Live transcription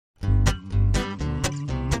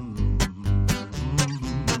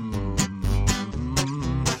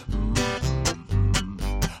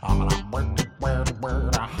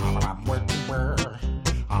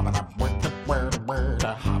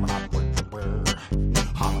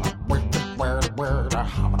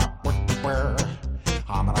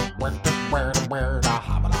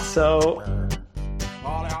So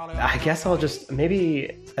I guess I'll just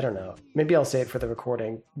I don't know. Maybe I'll say it for the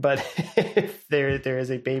recording. But if there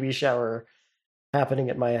is a baby shower happening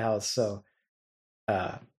at my house, so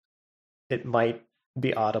it might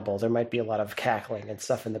be audible. There might be a lot of cackling and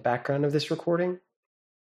stuff in the background of this recording.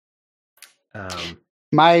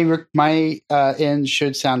 My end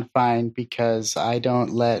should sound fine because I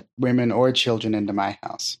don't let women or children into my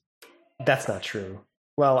house. That's not true.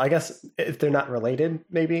 Well, I guess if they're not related,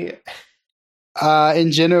 maybe.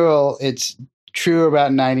 In general, it's true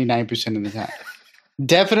about 99% of the time.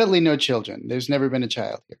 Definitely no children. There's never been a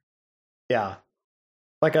child here. Yeah.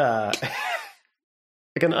 Like an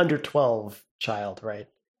under 12 child, right?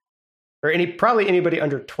 Or probably anybody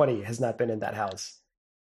under 20 has not been in that house.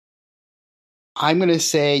 I'm going to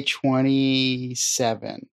say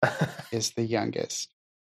 27 is the youngest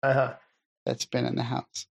that's been in the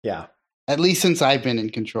house. Yeah. At least since I've been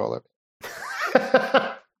in control of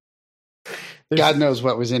it. God knows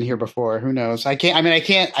what was in here before. Who knows? I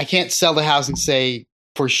can't sell the house and say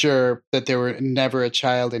for sure that there were never a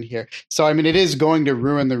child in here. So, I mean, it is going to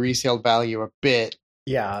ruin the resale value a bit.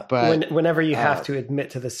 Yeah. But whenever you have to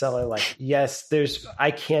admit to the seller, like, yes,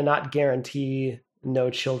 I cannot guarantee no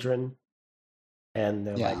children. And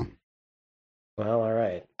they're like, well, all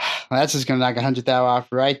right. Well, that's just going to knock 100,000 off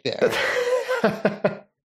right there.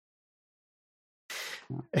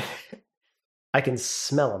 I can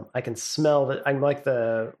smell them. I can smell that. I'm like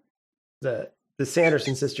the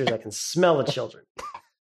Sanderson sisters. I can smell the children.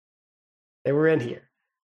 They were in here.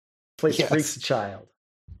 Place freaks a child.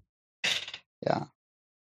 Yeah.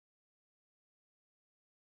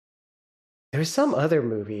 There was some other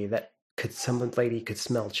movie that some lady could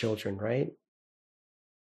smell children, right?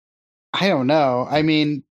 I don't know. I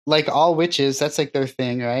mean, like all witches, that's like their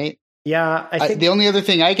thing, right? Yeah, I think the only other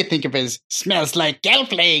thing I could think of is smells like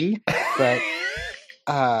gelfling, but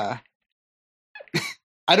I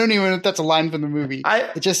don't even know if that's a line from the movie.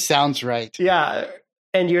 It just sounds right. Yeah,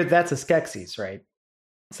 and that's a Skeksis, right?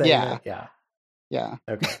 Yeah. Yeah.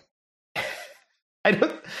 Okay. I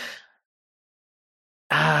don't.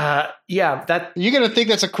 That you're gonna think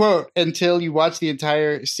that's a quote until you watch the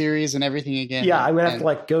entire series and everything again. Yeah, I'm gonna have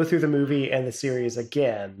to go through the movie and the series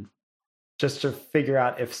again just to figure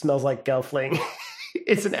out if "smells like gelfling"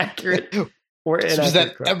 is an accurate or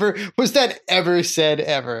inaccurate. Was that ever said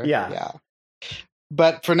ever? Yeah.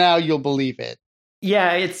 But for now, you'll believe it.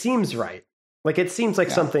 Yeah, it seems right. Like it seems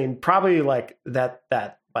like something probably like that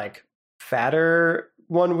like fatter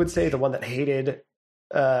one would say, the one that hated.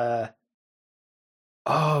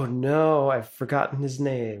 Oh no, I've forgotten his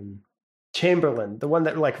name. Chamberlain, the one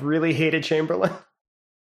that like really hated Chamberlain.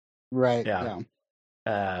 Right. Yeah.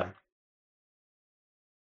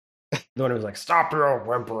 The one who was like, "Stop your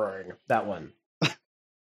whimpering." That one.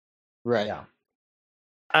 Right.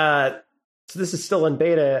 Yeah. So this is still in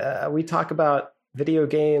beta. We talk about video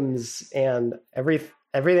games and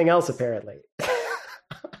everything else apparently.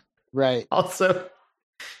 Right. Also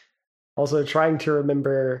trying to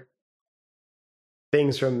remember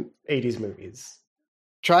things from 80s movies.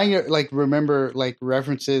 Trying to remember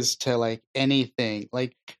references to anything.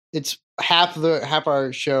 Like it's half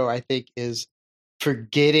our show I think is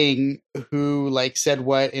forgetting who said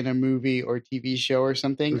what in a movie or TV show or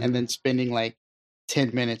something, and then spending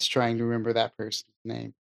 10 minutes trying to remember that person's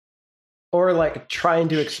name. Or trying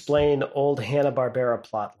to explain old Hanna-Barbera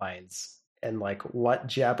plot lines and what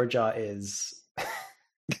Jabberjaw is.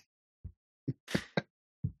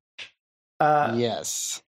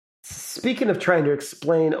 Yes. Speaking of trying to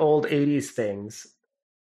explain old 80s things,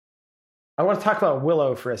 I want to talk about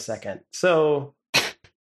Willow for a second. So,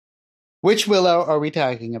 which Willow are we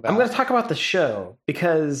talking about? I'm going to talk about the show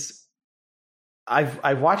because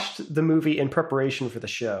I watched the movie in preparation for the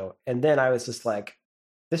show, and then I was just like,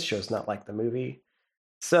 this show's not like the movie.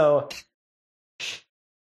 So,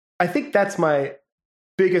 I think that's my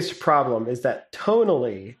biggest problem, is that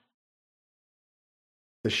tonally,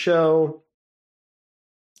 the show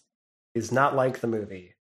is not like the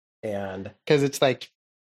movie. And because it's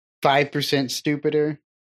 5% stupider.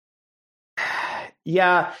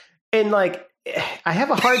 Yeah. And I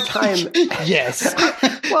have a hard time. Yes.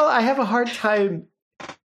 Well, I have a hard time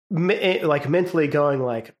mentally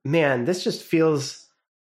going man, this just feels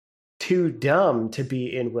too dumb to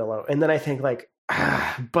be in Willow. And then I think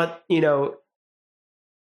but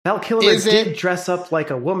Val Kilmer did dress up like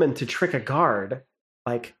a woman to trick a guard.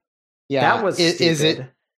 That was stupid.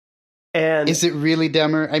 Is it really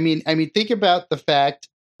dumber? I mean, think about the fact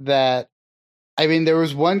that, there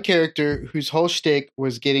was one character whose whole shtick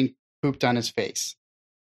was getting pooped on his face.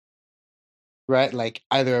 right? Like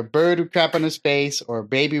either a bird would crap on his face or a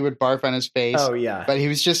baby would barf on his face. Oh yeah. But he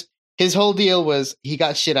was just, his whole deal was he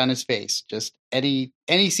got shit on his face. Just any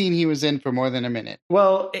scene he was in for more than a minute.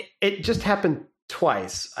 Well, it just happened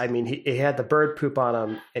twice. I mean, he had the bird poop on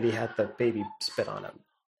him and he had the baby spit on him.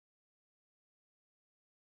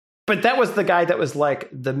 But that was the guy that was like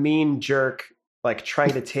the mean jerk, like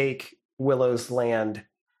trying to take Willow's land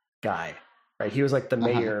guy, right? He was like the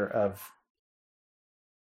mayor of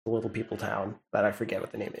the little people town that I forget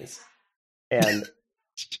what the name is.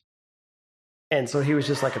 And so he was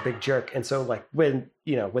just like a big jerk. And so like when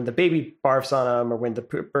the baby barfs on him or when the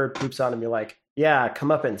bird poops on him, you're like, yeah,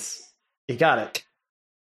 comeuppance. You got it.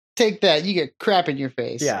 Take that. You get crap in your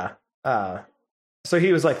face. Yeah. So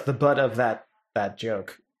he was like the butt of that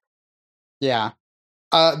joke. Yeah.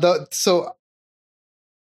 So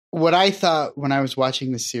what I thought when I was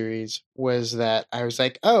watching the series was that I was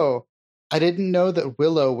like, oh, I didn't know that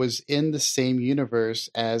Willow was in the same universe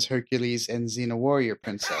as Hercules and Xena Warrior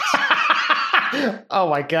Princess. Oh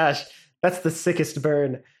my gosh. That's the sickest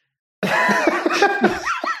burn.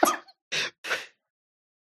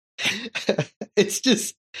 It's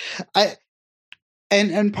just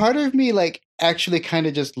and part of me like actually kind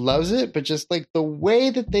of just loves it, but just like the way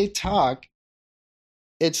that they talk,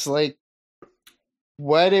 it's like,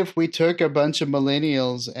 what if we took a bunch of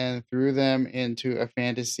millennials and threw them into a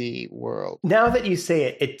fantasy world? Now that you say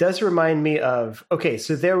it, it does remind me of, okay,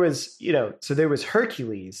 so there was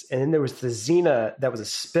Hercules, and then there was the Xena that was a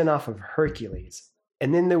spin-off of Hercules.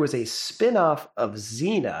 And then there was a spin-off of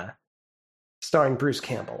Xena starring Bruce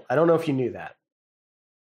Campbell. I don't know if you knew that.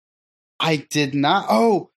 I did not.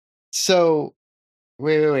 Oh, so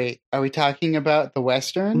wait. Are we talking about the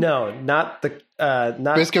Western? No, not the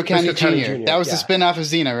not Briscoe County Jr. That was the spin-off of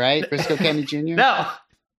Xena, right? Briscoe County Jr.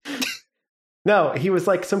 No, he was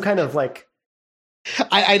like some kind of like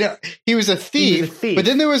I don't. He was a thief. He was a thief. But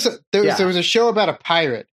then there was a show about a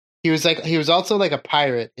pirate. He was also like a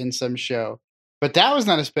pirate in some show. But that was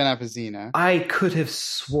not a spin-off of Xena. I could have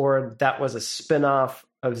sworn that was a spin-off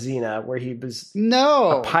of Xena where he was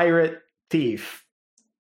a pirate thief.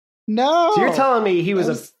 No. So you're telling me he was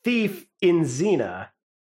a thief in Xena?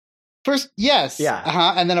 First, yes. Yeah.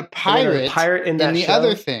 And then a pirate in that the show?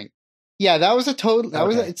 other thing. Yeah, that was a total. That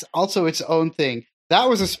Okay. it's also its own thing. That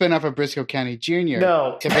was a spin-off of Briscoe County Jr.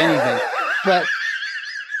 No. If anything. But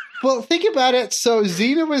well, think about it. So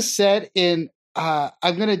Xena was set in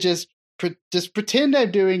I'm gonna just pretend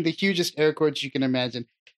I'm doing the hugest air quotes you can imagine.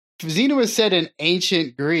 Xena was set in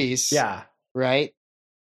ancient Greece. Yeah. Right?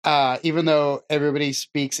 Even though everybody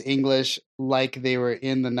speaks English like they were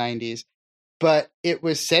in the 90s. But it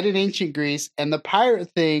was set in ancient Greece, and the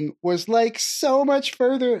pirate thing was like so much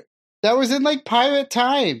further. That was in like pirate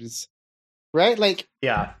times. Right? Like,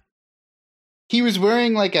 yeah. He was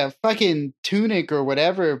wearing like a fucking tunic or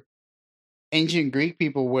whatever ancient Greek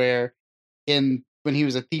people wear when he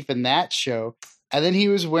was a thief in that show. And then he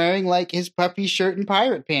was wearing like his puffy shirt and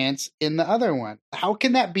pirate pants in the other one. How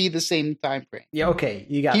can that be the same time frame? Yeah, okay,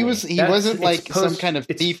 you got he me. Wasn't like some kind of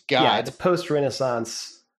thief god. Yeah, it's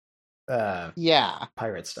post-Renaissance yeah.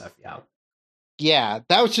 pirate stuff, yeah. Yeah,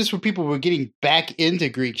 that was just when people were getting back into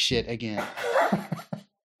Greek shit again.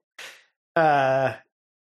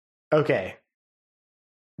 Okay.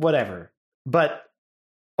 Whatever. But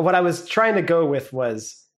what I was trying to go with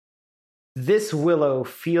was this Willow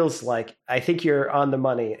feels like, I think you're on the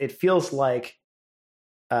money. It feels like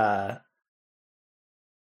a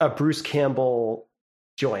Bruce Campbell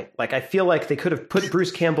joint. Like, I feel like they could have put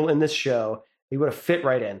Bruce Campbell in this show. He would have fit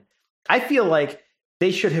right in. I feel like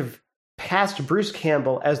they should have cast Bruce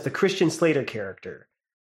Campbell as the Christian Slater character.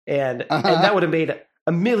 And that would have made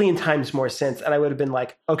a million times more sense. And I would have been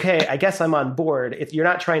like, okay, I guess I'm on board. If you're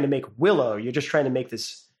not trying to make Willow, you're just trying to make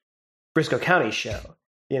this Briscoe County show.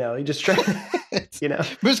 You know, you just try,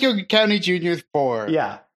 Briscoe County Jr. 4.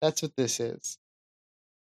 Yeah. That's what this is.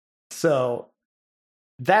 So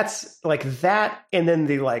that's like that. And then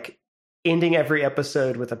the like ending every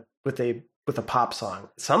episode with a pop song.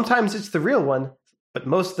 Sometimes it's the real one, but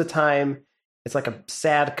most of the time it's like a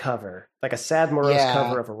sad cover, like a sad, morose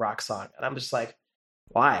cover of a rock song. And I'm just like,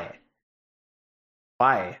 why?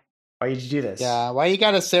 Why did you do this? Yeah. Why you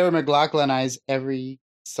got to Sarah McLachlan-ize every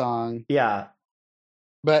song? Yeah.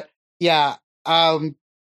 But yeah,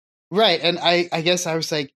 right. And I guess I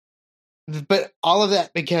was like, but all of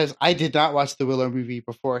that because I did not watch the Willow movie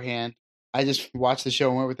beforehand. I just watched the show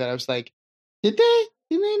and went with it. I was like, did they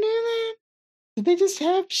do that? Did they just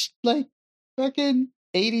have like fucking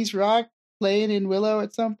 80s rock playing in Willow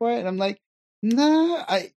at some point? And I'm like, nah.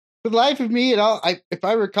 For the life of me, if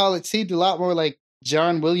I recall, it seemed a lot more like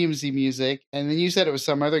John Williamsy music, and then you said it was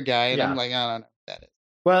some other guy, and Yeah. I'm like, I don't know what that is.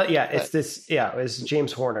 Well, yeah, it was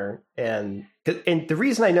James Horner, and the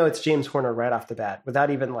reason I know it's James Horner right off the bat,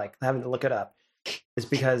 without even like having to look it up, is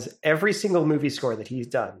because every single movie score that he's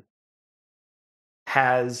done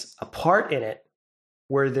has a part in it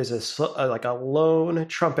where there's like a lone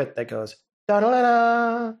trumpet that goes da da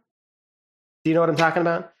da. Do you know what I'm talking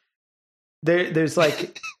about? There's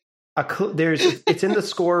like it's in the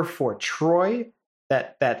score for Troy,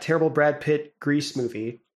 that terrible Brad Pitt Grease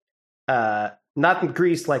movie. Not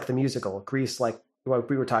Grease like the musical, Grease like what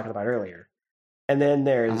we were talking about earlier. And then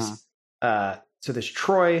there's so there's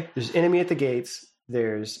Troy, there's Enemy at the Gates,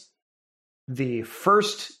 there's the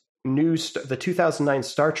first the 2009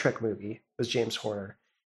 Star Trek movie was James Horner,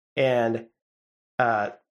 and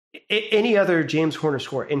any other James Horner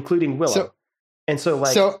score, including Willow.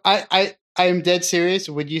 So I am dead serious.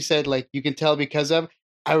 When you said like you can tell because of,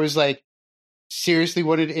 I was like seriously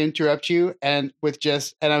wanted to interrupt you and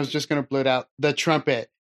I was just going to blurt out the trumpet.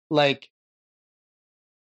 With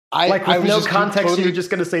no context, you're just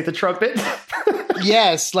going to say the trumpet.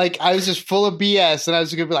 Yes, like I was just full of BS, and I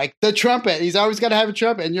was going to be like the trumpet. He's always got to have a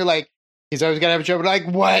trumpet, and you're like, he's always got to have a trumpet. I'm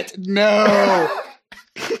like, what? No.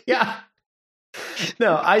 Yeah.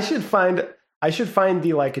 No, I should find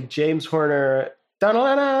the like James Horner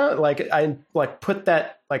like I like put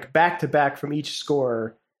that like back to back from each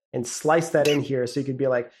score and slice that in here so you could be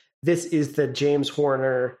like, this is the James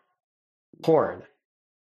Horner horn.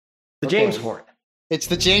 James horn. It's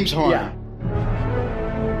the James horn. Yeah.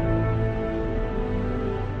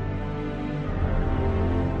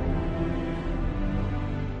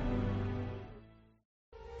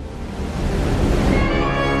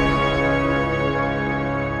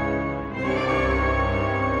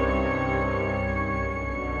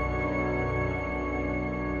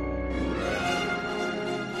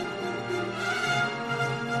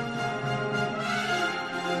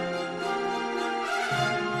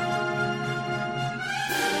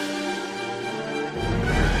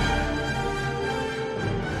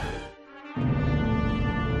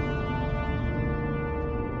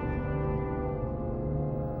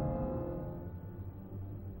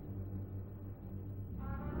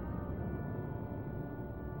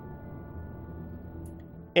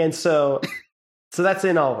 And so that's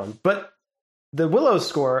in all of them. But the Willow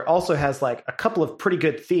score also has like a couple of pretty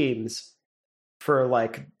good themes for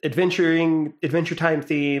like adventure time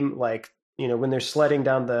theme, like, you know, when they're sledding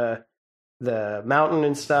down the mountain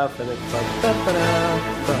and stuff, and it's like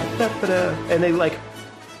and they like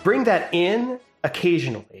bring that in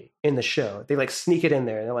occasionally in the show. They like sneak it in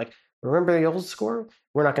there, and they're like, remember the old score?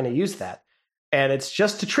 We're not going to use that. And it's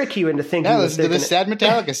just to trick you into thinking. Yeah, listen to this sad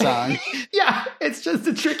Metallica song. Yeah, it's just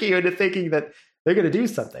to trick you into thinking that they're going to do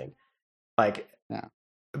something. Like, yeah.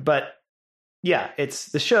 But yeah,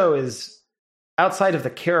 the show is outside of the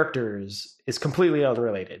characters is completely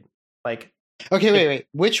unrelated. Like, okay, wait.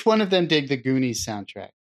 Which one of them did the Goonies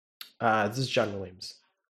soundtrack? This is John Williams.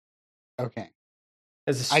 Okay,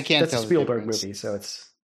 I can't tell. That's a Spielberg difference. Movie, so it's.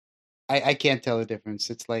 I can't tell the difference.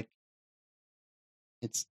 It's like,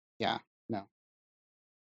 yeah. No.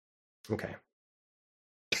 Okay.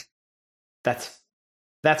 That's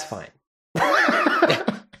fine.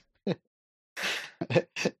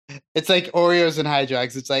 It's like Oreos and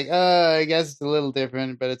Hydrox. It's like, I guess it's a little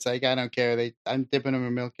different, but it's like, I don't care. I'm dipping them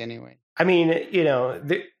in milk anyway. I mean, you know,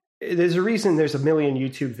 there's a reason there's a million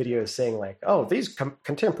YouTube videos saying like, oh, these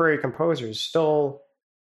contemporary composers stole.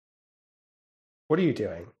 What are you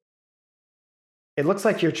doing? It looks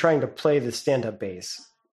like you're trying to play the stand-up bass.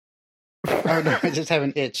 Oh, no, I just have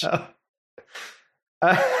an itch.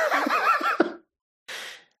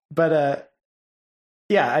 But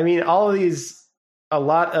yeah, I mean, all of these, a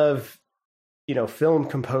lot of, you know, film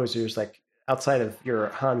composers, like outside of your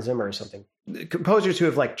Hans Zimmer or something, composers who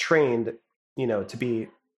have like trained, you know, to be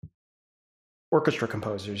orchestra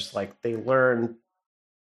composers, like they learn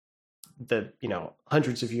the, you know,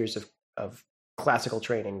 hundreds of years of classical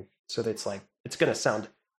training, so that it's like it's going to sound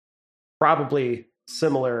probably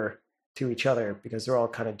similar to each other because they're all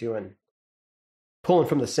kind of pulling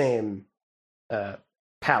from the same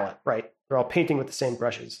palette, right? They're all painting with the same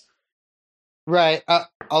brushes. Right.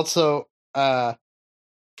 Also, and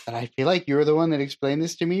I feel like you were the one that explained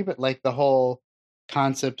this to me, but like the whole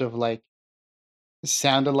concept of like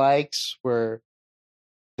sound-alikes where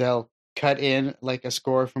they'll cut in like a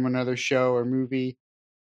score from another show or movie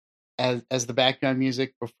as the background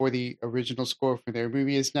music before the original score for their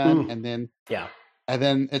movie is done. And then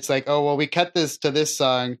it's like, oh, well, we cut this to this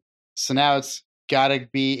song, so now it's gotta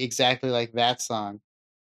be exactly like that song.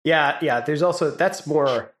 Yeah. There's also, that's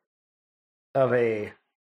more of a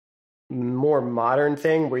more modern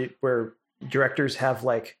thing where directors have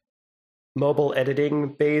like mobile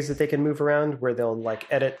editing bays that they can move around, where they'll like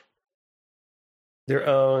edit their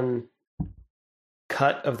own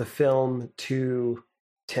cut of the film to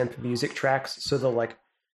temp music tracks. So they'll like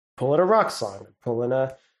pull in a rock song, pull in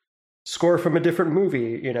a score from a different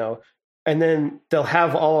movie, you know, and then they'll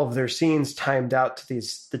have all of their scenes timed out to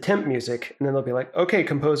the temp music, and then they'll be like, okay,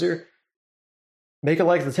 composer, make it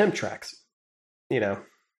like the temp tracks, you know.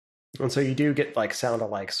 And so you do get like sound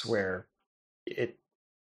alikes where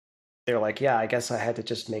they're like, yeah, I guess I had to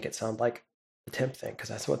just make it sound like the temp thing because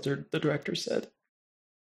that's what the director said.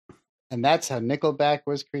 And that's how Nickelback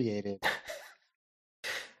was created.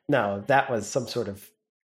 No, that was some sort of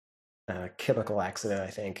chemical accident, I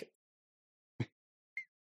think.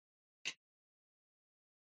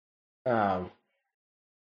 Well,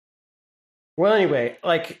 anyway,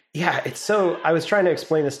 like, yeah, it's so. I was trying to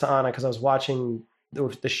explain this to Anna because I was watching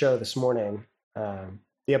the show this morning,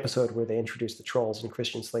 the episode where they introduced the trolls and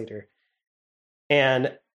Christian Slater,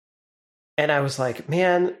 and I was like,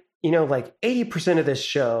 man, you know, like 80% of this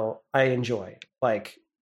show I enjoy. Like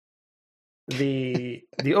the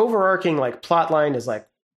overarching like plot line is like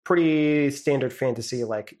pretty standard fantasy,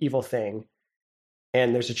 like evil thing,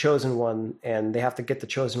 and there's a chosen one, and they have to get the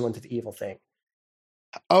chosen one to the evil thing.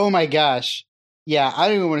 Oh my gosh. Yeah, I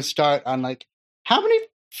don't even want to start on like how many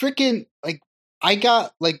freaking like I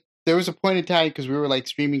got like there was a point in time because we were like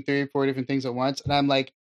streaming 3 or 4 different things at once, and I'm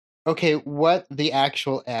like, okay, what the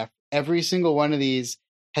actual F? Every single one of these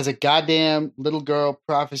has a goddamn little girl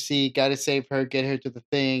prophecy, gotta save her, get her to the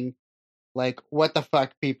thing. Like, what the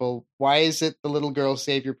fuck, people? Why is it the little girl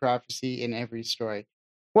savior prophecy in every story?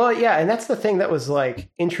 Well, yeah, and that's the thing that was like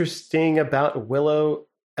interesting about Willow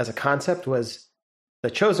as a concept was the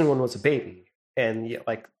chosen one was a baby, and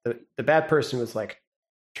like the bad person was like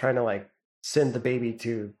trying to like send the baby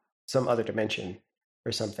to some other dimension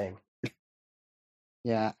or something.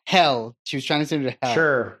 Yeah, hell. She was trying to send her to hell.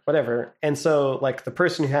 Sure, whatever. And so like the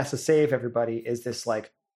person who has to save everybody is this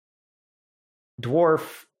like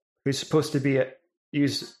dwarf who's supposed to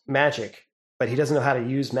use magic, but he doesn't know how to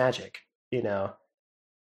use magic, you know.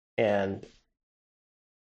 And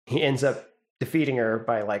he ends up defeating her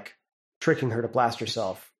by like tricking her to blast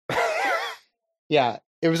herself. Yeah,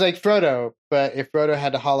 it was like Frodo, but if Frodo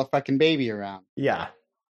had to haul a fucking baby around. Yeah.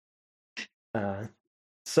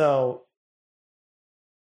 So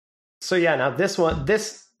yeah, now this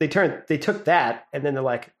they took that and then they're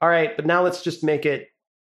like, all right, but now let's just make it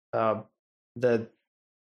the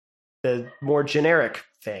more generic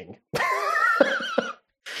thing.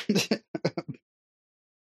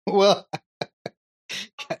 Well,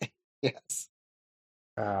 yes.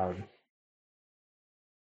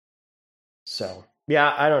 So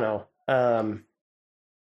yeah, I don't know.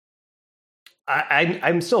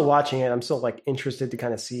 I'm still watching it. I'm still like interested to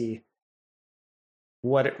kind of see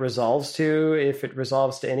what it resolves to, if it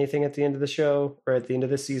resolves to anything at the end of the show or at the end of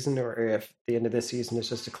this season, or if the end of this season is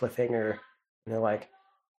just a cliffhanger and they're like,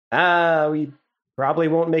 we probably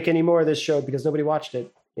won't make any more of this show because nobody watched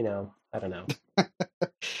it. You know, I don't know.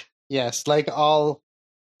 Yes, like all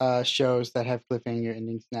shows that have cliffhanger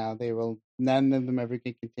endings now, none of them ever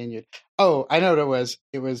get continued. Oh, I know what it was.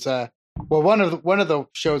 It was well, one of the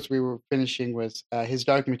shows we were finishing was His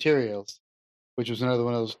Dark Materials, which was another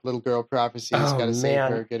one of those little girl prophecies. Oh, Got to save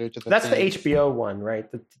her, get her to the. That's thing. the HBO one, right?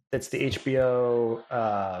 That's the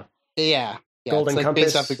HBO. Yeah, Golden it's like Compass.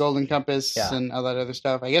 based off the Golden Compass and all that other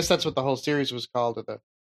stuff. I guess that's what the whole series was called. Or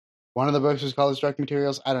one of the books was called His Dark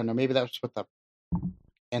Materials. I don't know. Maybe that's what the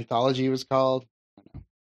anthology was called. I don't know.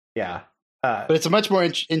 Yeah, but it's a much more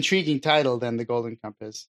intriguing title than the Golden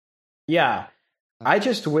Compass. Yeah. I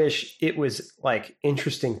just wish it was like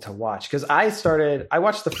interesting to watch because I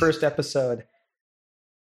watched the first episode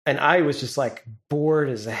and I was just like bored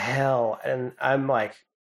as hell. And I'm like,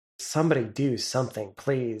 somebody do something,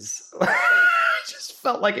 please. I just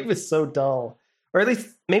felt like it was so dull. Or at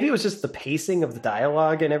least maybe it was just the pacing of the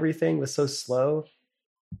dialogue and everything was so slow.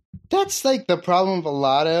 That's like the problem of a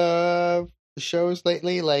lot of shows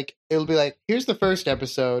lately. Like it'll be like, here's the first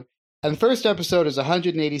episode. And the first episode is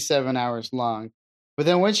 187 hours long. But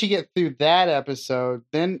then once you get through that episode,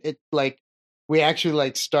 then it like we actually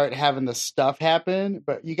like start having the stuff happen.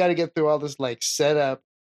 But you got to get through all this like setup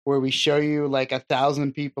where we show you like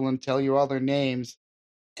 1,000 people and tell you all their names,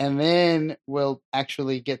 and then we'll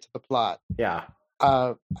actually get to the plot. Yeah.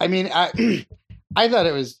 I mean, I thought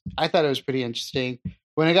it was pretty interesting.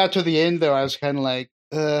 When I got to the end, though, I was kind of like,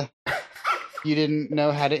 you didn't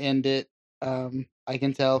know how to end it. I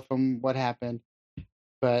can tell from what happened,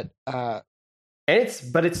 but. And it's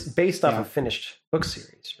based off a finished book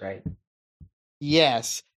series, right?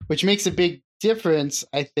 Yes, which makes a big difference,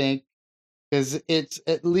 I think, because it's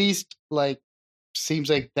at least like seems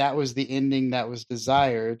like that was the ending that was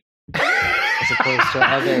desired, as opposed to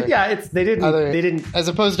other. Yeah, they didn't as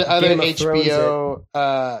opposed to other Game of Thrones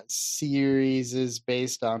HBO series is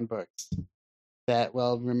based on books that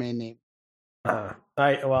will remain named. I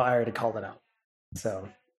already called it out. So,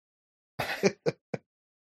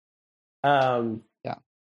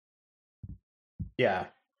 yeah.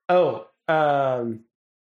 Oh,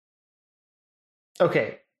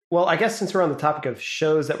 okay. Well, I guess since we're on the topic of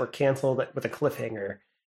shows that were canceled with a cliffhanger,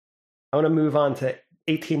 I want to move on to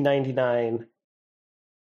 1899.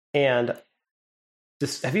 And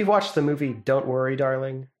just, have you watched the movie Don't Worry,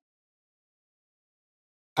 Darling?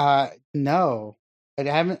 No. I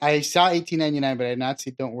haven't. I saw 1899, but I did not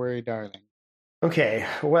see Don't Worry, Darling. Okay,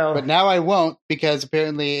 well, but now I won't, because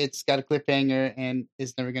apparently it's got a cliffhanger and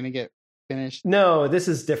is never going to get finished. No, this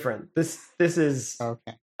is different. This is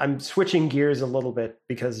okay. I'm switching gears a little bit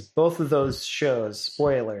because both of those shows,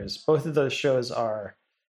 spoilers, both of those shows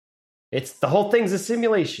it's the whole thing's a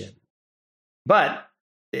simulation. But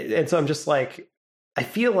and so I'm just like, I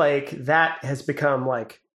feel like that has become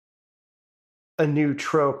like a new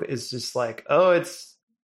trope, is just like,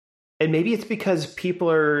 and maybe it's because people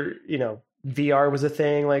are, VR was a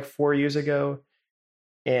thing like 4 years ago,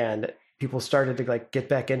 and people started to like get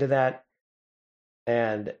back into that.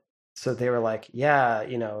 And so they were like, yeah,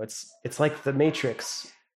 it's like the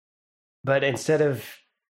Matrix, but instead of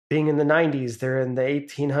being in the 90s, they're in the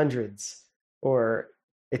 1800s. Or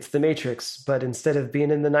it's the Matrix, but instead of being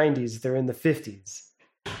in the 90s, they're in the 50s.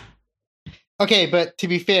 Okay, but to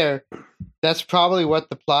be fair, that's probably what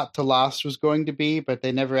the plot to Lost was going to be, but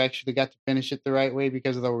they never actually got to finish it the right way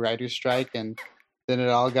because of the writer's strike, and then it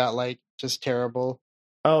all got like just terrible.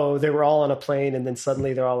 Oh, they were all on a plane, and then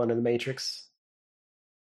suddenly they're all in the Matrix.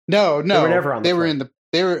 No, they were never on. They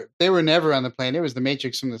were never on the plane. It was the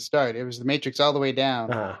Matrix from the start. It was the Matrix all the way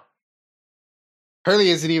down. Uh-huh. Hurley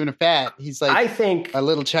isn't even a fat. He's like, I think, a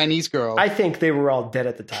little Chinese girl. I think they were all dead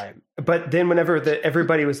at the time. But then whenever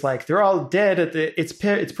everybody was like, they're all dead it's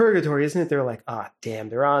purgatory, isn't it? They're like, damn,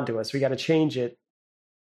 they're on to us. We got to change it.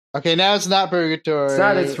 Okay, now it's not purgatory. It's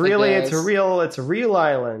not. It's a real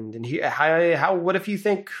island. And what if you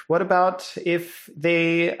think? What about if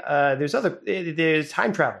there's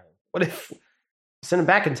time travel? What if send them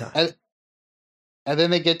back in time? And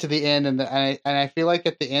then they get to the end, and I feel like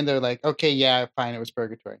at the end they're like, okay, yeah, fine, it was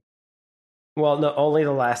purgatory. Well, no, only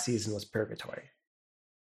the last season was purgatory.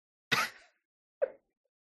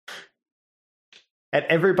 And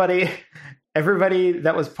everybody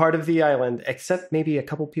that was part of the island, except maybe a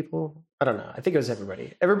couple people, I don't know, I think it was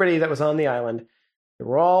everybody that was on the island, they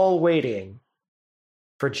were all waiting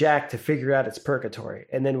for Jack to figure out it's purgatory.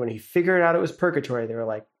 And then when he figured out it was purgatory, they were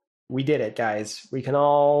like, we did it, guys. We can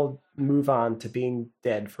all move on to being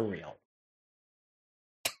dead for real.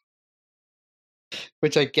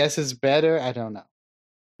 Which I guess is better. I don't know.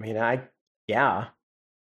 I mean, yeah,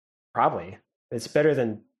 probably. It's better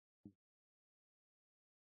than,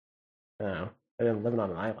 I don't know, better than living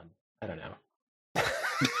on an island. I don't know.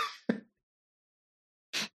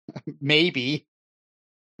 Maybe.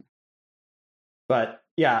 But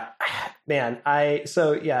yeah, man, with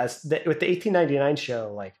the 1899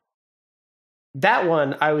 show, like, that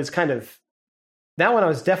one I was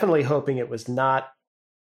definitely hoping it was not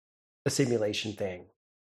a simulation thing.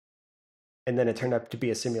 And then it turned out to be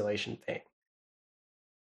a simulation thing.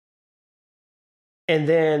 And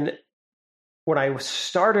then when I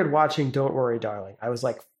started watching Don't Worry, Darling, I was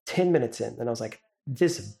like 10 minutes in, and I was like,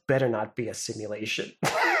 this better not be a simulation.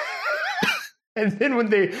 And then when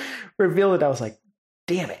they revealed it, I was like,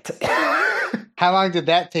 damn it. How long did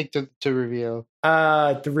that take to reveal?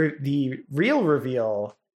 The real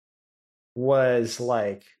reveal was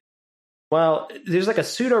like, well, there's like a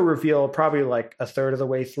pseudo reveal probably like a third of the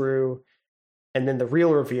way through, and then the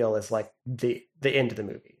real reveal is like the end of the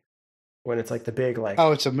movie, when it's like the big like,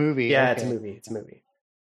 oh, it's a movie. Yeah, okay. It's a movie.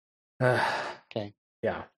 Okay.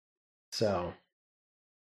 Yeah. So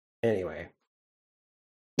anyway,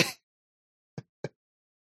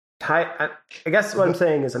 I guess what I'm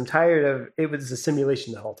saying is I'm tired of it was a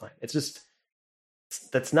simulation the whole time. It's just,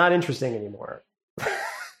 that's not interesting anymore.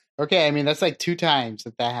 Okay, I mean, that's like 2 times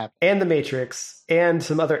that happened. And The Matrix and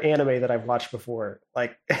some other anime that I've watched before.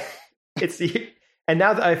 Like, and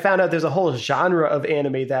now that I found out there's a whole genre of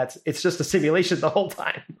anime it's just a simulation the whole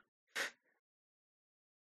time.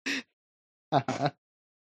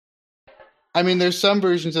 I mean, there's some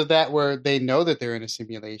versions of that where they know that they're in a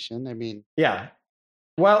simulation. I mean, yeah.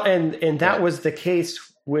 Well, and that was the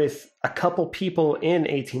case with a couple people in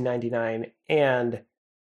 1899, and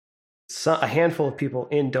a handful of people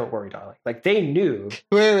in Don't Worry Darling. Like they knew.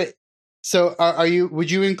 Wait. So are you?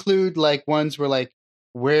 Would you include like ones where like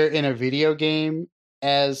we're in a video game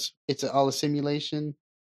as it's all a simulation?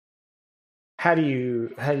 How do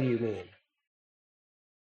you mean?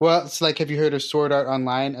 Well, it's like, have you heard of Sword Art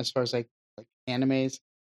Online as far as like animes?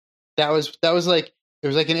 That was like, it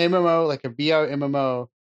was like an MMO, like a VR MMO,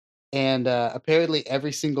 and apparently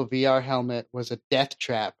every single VR helmet was a death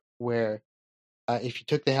trap where if you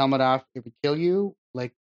took the helmet off, it would kill you.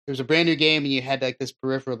 Like it was a brand new game, and you had like this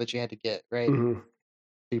peripheral that you had to get right. Mm-hmm.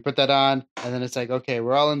 So you put that on, and then it's like, okay,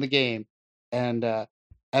 we're all in the game, and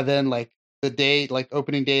then like the day, like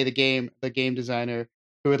opening day of the game designer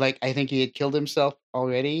who had like, I think he had killed himself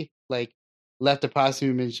already, like left a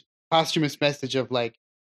posthumous message of like,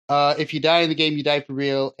 if you die in the game, you die for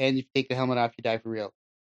real, and if you take the helmet off, you die for real.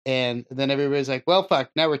 And then everybody's like, well, fuck,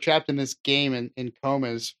 now we're trapped in this game in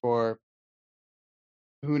comas for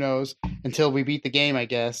who knows until we beat the game, I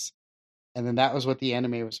guess. And then that was what the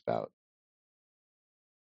anime was about.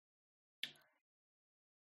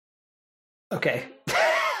 Okay.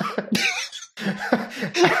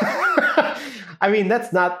 I mean,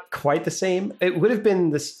 that's not quite the same. It would have been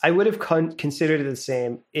this. I would have considered it the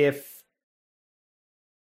same if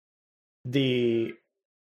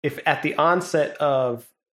at the onset of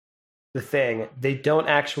the thing, they don't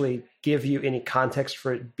actually give you any context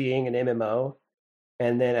for it being an MMO.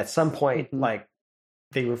 And then at some point, like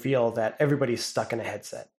they reveal that everybody's stuck in a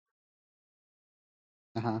headset.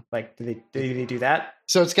 Like, do they do that?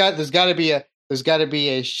 So there's got to be a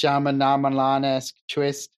Shyamalan-esque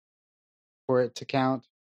twist for it to count.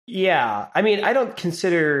 Yeah, I mean, I don't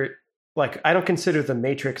consider the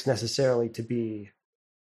Matrix necessarily to be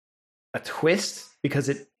a twist because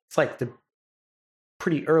it's like the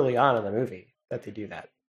pretty early on in the movie that they do that.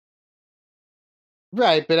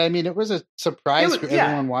 Right, but I mean, it was a surprise for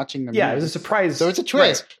everyone watching the movie. Yeah, it was a surprise. So it's a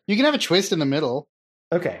twist. Right. You can have a twist in the middle.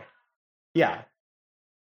 Okay. Yeah.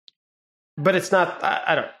 But it's not,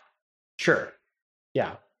 I don't, sure.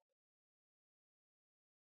 Yeah.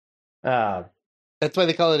 That's why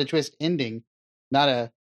they call it a twist ending, not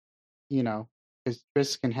a, because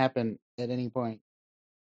twists can happen at any point.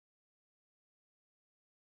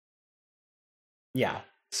 Yeah.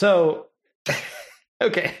 So,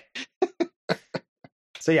 okay.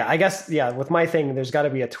 So yeah, I guess, with my thing, there's got to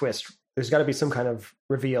be a twist. There's got to be some kind of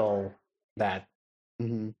reveal that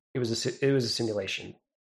it was a simulation.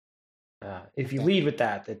 If you lead with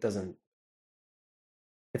that, it's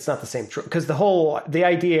not the same. Because the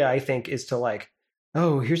idea, I think, is to like,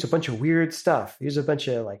 oh, here's a bunch of weird stuff. Here's a bunch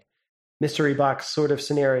of like mystery box sort of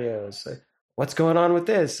scenarios. What's going on with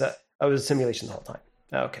this? It was a simulation the whole time.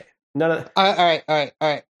 Okay. None of. All right.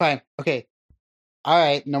 Fine. Okay. All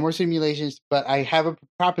right. No more simulations, but I have a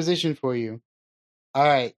proposition for you. All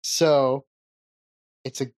right. So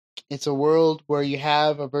it's a world where you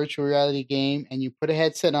have a virtual reality game and you put a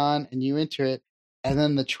headset on and you enter it. And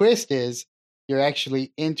then the twist is you're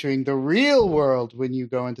actually entering the real world when you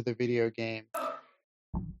go into the video game.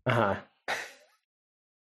 Because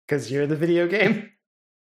you're the video game?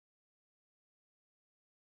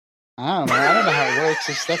 I don't know. I don't know how it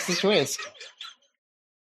works. That's the twist.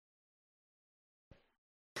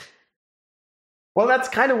 Well, that's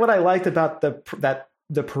kind of what I liked about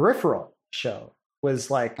the Peripheral show was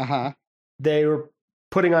like they were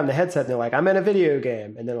putting on the headset and they're like, I'm in a video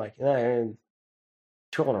game. And they're like, I'm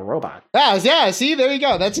controlling a robot. Yeah, see, there you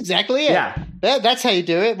go. That's exactly it. Yeah. That's how you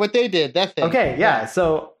do it. What they did, that thing. Okay, yeah.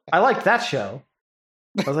 So I liked that show.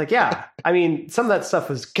 I was like, yeah. I mean, some of that stuff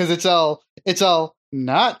was... Because it's all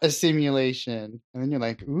not a simulation. And then you're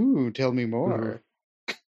like, ooh, tell me more.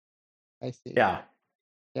 I see. Yeah.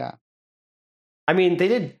 Yeah. I mean,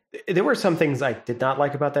 there were some things I did not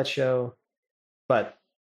like about that show, but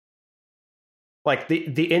like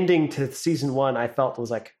the ending to season 1, I felt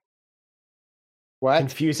was like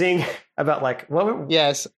confusing about like what.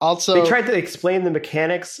 Yes. Also, they tried to explain the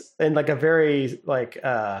mechanics in like a very like.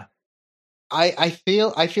 I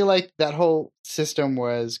feel like that whole system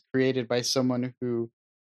was created by someone who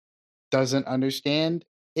doesn't understand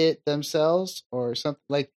it themselves or something.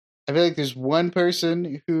 Like I feel like there's one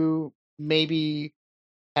person who maybe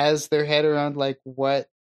has their head around like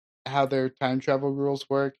how their time travel rules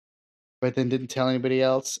work, but then didn't tell anybody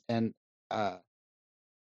else, and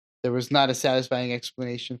there was not a satisfying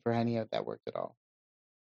explanation for how any of that worked at all.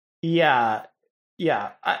 Yeah.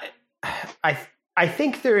 I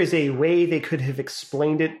think there is a way they could have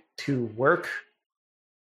explained it to work,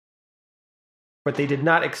 but they did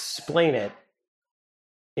not explain it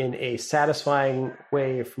in a satisfying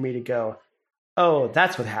way for me to go, oh,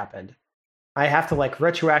 that's what happened. I have to like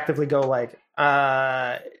retroactively go like,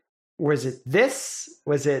 was it this?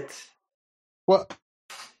 Was it? Well,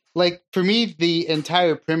 like for me, the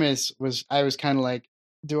entire premise was I was kind of like,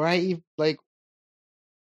 do I even like?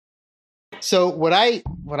 So what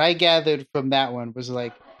I gathered from that one was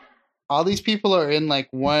like, all these people are in like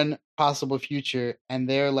one possible future, and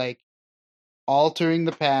they're like altering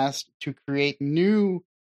the past to create new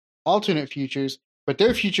alternate futures, but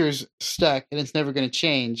their future's stuck and it's never going to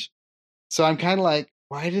change. So I'm kind of like,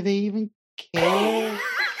 why do they even care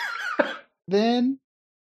then?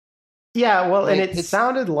 Yeah, well, Like, and it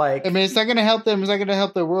sounded like, I mean, it's not going to help them. It's not going to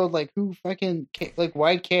help the world. Like, who fucking like?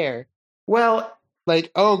 Why care? well,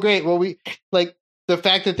 Like, oh great. Well, we like the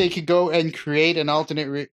fact that they could go and create an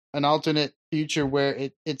alternate future where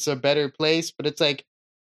it's a better place, but it's like,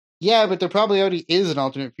 yeah, but there probably already is an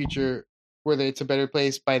alternate future where it's a better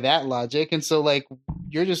place by that logic, and so like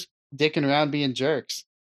you're just dicking around being jerks.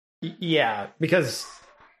 yeah, because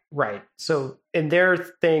right. So in their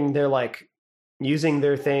thing, they're like using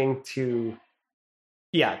their thing to,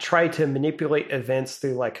 yeah, try to manipulate events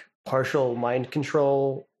through like partial mind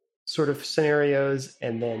control sort of scenarios,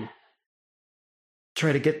 and then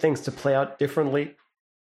try to get things to play out differently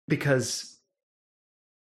because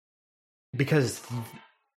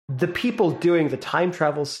the people doing the time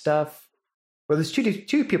travel stuff. Well, there's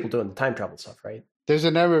two people doing the time travel stuff, right? There's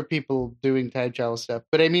a number of people doing time travel stuff,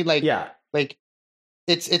 but I mean, like, Yeah, like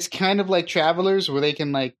it's kind of like Travelers, where they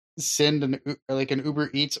can like send an Uber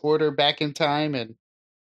Eats order back in time,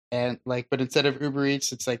 and like, but instead of Uber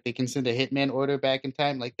Eats, it's like they can send a hitman order back in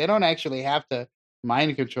time. Like, they don't actually have to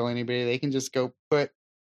mind control anybody. They can just go put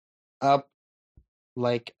up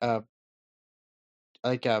like a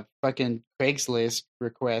fucking Craigslist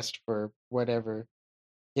request for whatever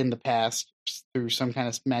in the past through some kind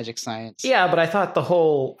of magic science. yeah, but I thought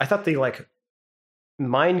the like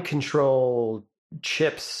mind control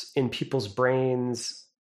chips in people's brains.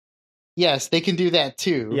 Yes, they can do that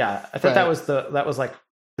too. Yeah, I thought that was like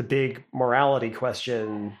the big morality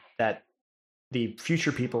question that the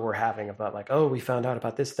future people were having about like, oh, we found out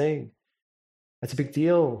about this thing. That's a big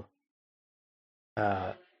deal.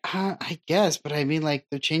 I guess, but I mean, like,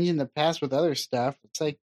 they're changing the past with other stuff. It's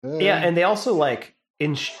like, yeah, and they also like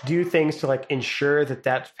do things to like ensure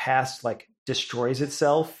that past like destroys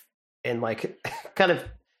itself and like kind of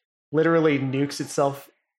literally nukes itself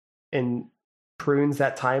and prunes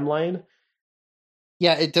that timeline.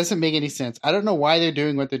 Yeah, it doesn't make any sense. I don't know why they're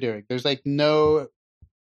doing what they're doing. There's like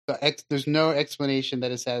there's no explanation that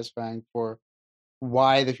is satisfying for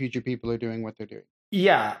why the future people are doing what they're doing.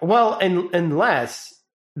 Yeah, well, unless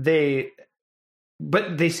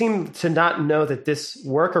but they seem to not know that this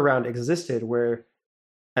workaround existed where,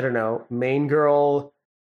 I don't know, main girl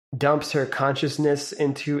dumps her consciousness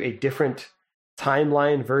into a different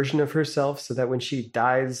timeline version of herself so that when she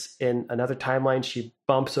dies in another timeline, she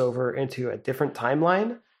bumps over into a different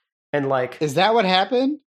timeline. And like, is that what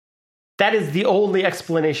happened? That is the only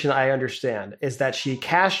explanation I understand, is that she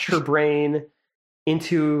cached her brain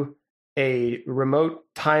into a remote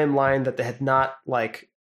timeline that they had not like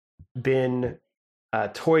been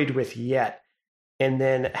toyed with yet, and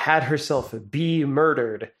then had herself be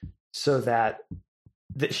murdered so that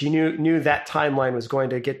she knew that timeline was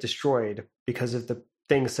going to get destroyed because of the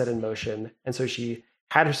things set in motion, and so she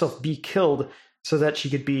had herself be killed so that she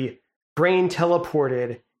could be brain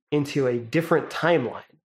teleported into a different timeline.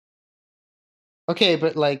 Okay,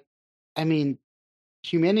 but like, I mean,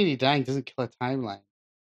 humanity dying doesn't kill a timeline.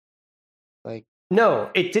 Like, no,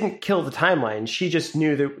 it didn't kill the timeline. She just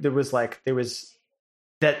knew that there was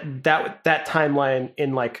that timeline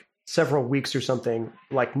in like several weeks or something,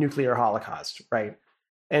 like nuclear holocaust, right?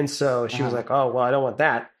 And so she was like, oh, well, I don't want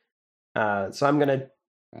that. So I'm going to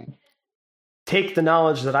take the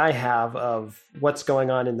knowledge that I have of what's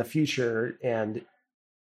going on in the future and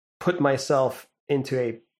put myself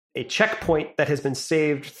into a checkpoint that has been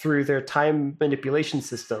saved through their time manipulation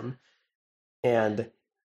system and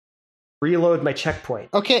reload my checkpoint.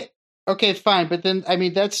 Okay, fine. But then, I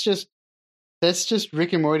mean, that's just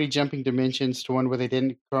Rick and Morty jumping dimensions to one where they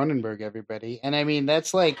didn't Cronenberg everybody. And I mean,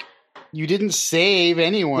 that's like, you didn't save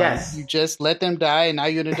anyone. Yes. You just let them die, and now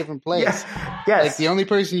you're in a different place. Yes. Like, the only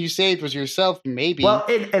person you saved was yourself, maybe. Well,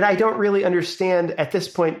 and I don't really understand at this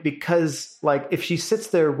point, because like, if she sits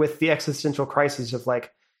there with the existential crisis of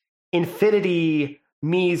like, infinity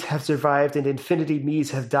me's have survived and infinity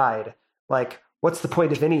me's have died, like, what's the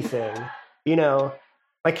point of anything? You know,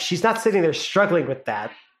 like, she's not sitting there struggling with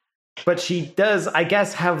that, but she does, I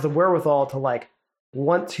guess, have the wherewithal to like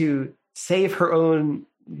want to save her own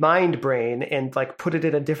mind brain and like put it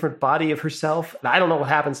in a different body of herself. And I don't know what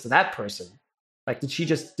happens to that person. Like, did she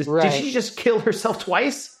just kill herself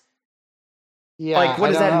twice? Yeah, like, what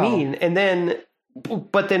does I don't that know. mean? And then,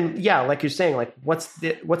 but then, yeah, like you're saying, like, what's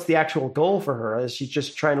the actual goal for her? Is she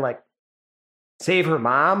just trying to like save her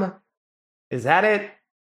mom? Is that it?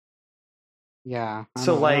 Yeah.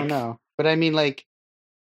 So, I like, don't know. But I mean, like,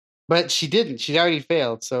 but she didn't. She'd already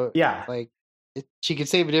failed. So, yeah, like, she could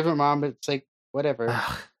save a different mom, but it's like, whatever.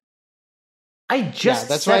 ugh. I just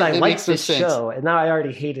that's said why I it liked makes no this sense. show, and now I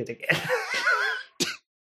already hate it again.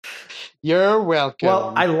 You're welcome.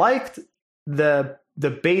 Well, I liked the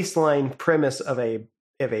baseline premise of a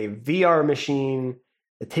VR machine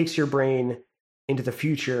that takes your brain into the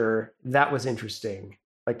future. That was interesting.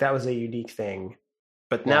 Like, that was a unique thing.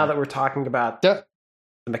 But now Yeah. that we're talking about Don't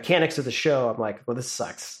the mechanics of the show, I'm like, well, this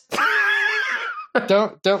sucks.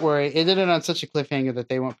 don't worry. It ended on such a cliffhanger that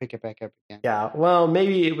they won't pick it back up again. Yeah, well,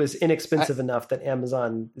 maybe it was inexpensive enough that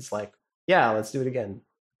Amazon is like, yeah, let's do it again.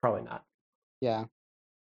 Probably not. Yeah.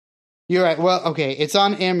 You're right. Well, okay, it's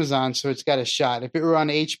on Amazon, so it's got a shot. If it were on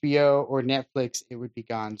HBO or Netflix, it would be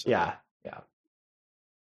gone. So Yeah.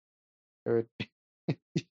 Or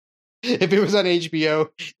if it was on HBO,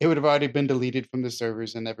 it would have already been deleted from the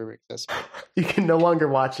servers and never accessible. You can no longer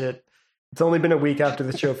watch it. It's only been a week after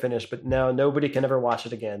the show finished, but now nobody can ever watch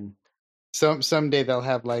it again. Someday they'll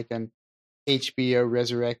have like an HBO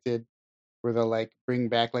Resurrected where they'll like bring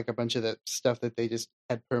back like a bunch of the stuff that they just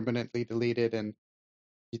had permanently deleted, and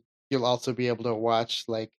you'll also be able to watch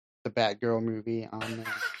like the Batgirl movie on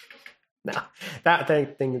there. No,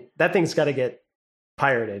 that thing's got to get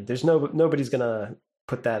pirated. There's nobody's gonna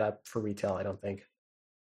put that up for retail. I don't think.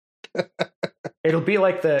 It'll be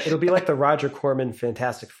like the Roger Corman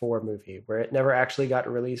Fantastic Four movie where it never actually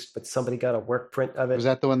got released, but somebody got a work print of it. Was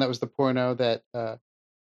that the one that was the porno that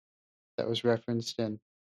was referenced in?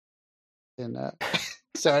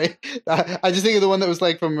 Sorry, I just think of the one that was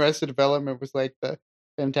like from Arrested Development was like the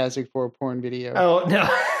Fantastic Four porn video. Oh no,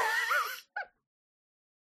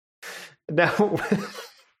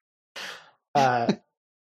 no.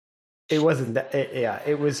 It wasn't that.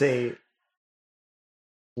 It was a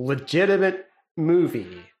legitimate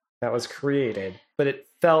movie that was created, but it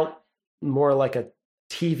felt more like a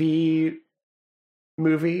TV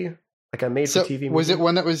movie, like a made-for-TV movie. Was it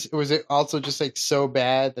one that was it also just like so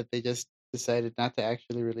bad that they just decided not to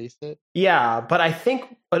actually release it? Yeah, but I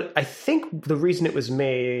think the reason it was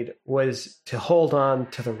made was to hold on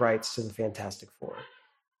to the rights to the Fantastic Four.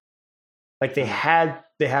 Like they had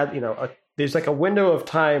there's like a window of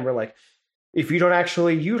time where like if you don't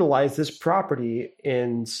actually utilize this property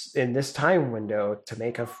in this time window to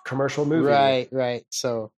make a commercial movie. Right.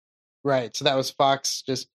 So that was Fox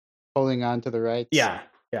just holding on to the rights. Yeah.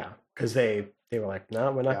 Because they were like,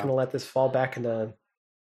 no, we're not going to let this fall back into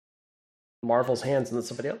Marvel's hands and let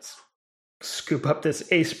somebody else scoop up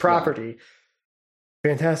this ace property.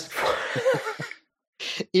 Yeah. Fantastic Four.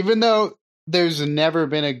 Even though there's never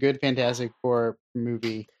been a good Fantastic Four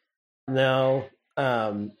movie. No.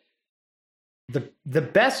 The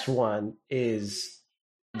best one is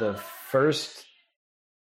the first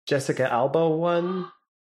Jessica Alba one,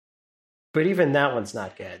 but even that one's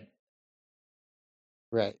not good.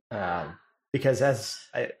 Right. Because as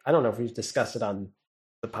I don't know if we've discussed it on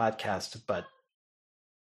the podcast, but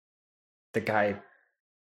the guy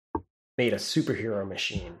made a superhero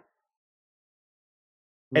machine.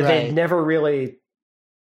 And they never really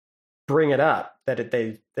bring it up that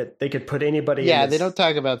they could put anybody they don't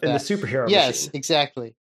talk about that in the superhero yes machine.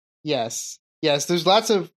 Exactly. Yes there's lots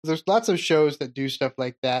of shows that do stuff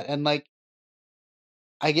like that, and like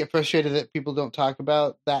I get frustrated that people don't talk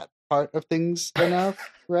about that part of things enough.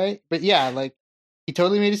 Right, but yeah, like he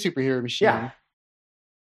totally made a superhero machine.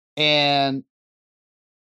 Yeah.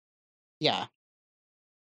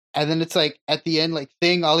 And then it's like at the end, like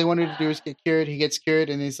Thing, all he wanted to do was get cured. He gets cured,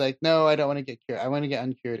 and he's like, "No, I don't want to get cured. I want to get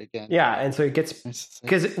uncured again." Yeah, and so he gets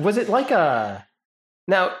because was it like a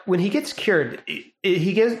now when he gets cured,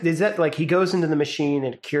 he goes into the machine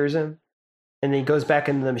and it cures him, and then he goes back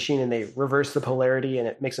into the machine and they reverse the polarity and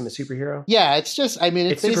it makes him a superhero. Yeah, it's just it's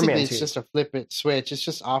basically Superman it's just a flip it switch. It's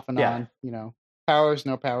just off and on. Powers,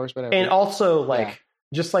 no powers, whatever. And also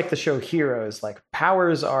just like the show Heroes, like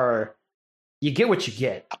powers are. You get what you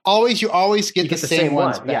get. You always get the same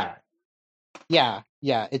ones one. back. Yeah.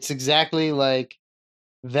 It's exactly like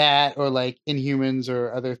that, or like Inhumans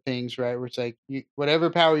or other things, right? Where it's like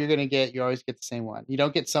whatever power you're gonna get, you always get the same one. You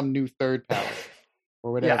don't get some new third power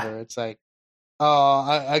or whatever. It's like,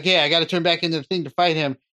 okay, I got to turn back into the thing to fight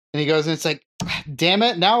him, and he goes, and it's like, damn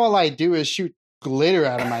it! Now all I do is shoot glitter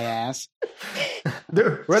out of my ass.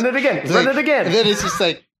 Run it again. And then it's just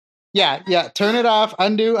like. Yeah. Turn it off.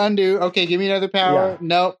 Undo. Okay, give me another power.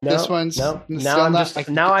 Nope. This one's now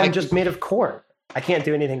I'm just made of corn. I can't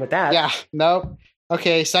do anything with that. Yeah, nope.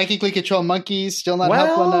 Okay, psychically control monkeys, still not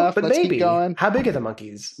helpful enough. But Let's maybe. keep going. How big are the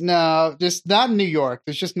monkeys? No, just not in New York.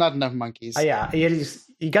 There's just not enough monkeys. Yeah,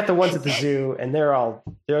 you got the ones at the zoo, and they're all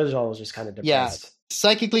just kind of depressed. Yeah,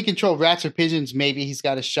 psychically control rats or pigeons. Maybe he's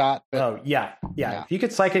got a shot. But Oh yeah. If you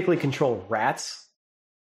could psychically control rats,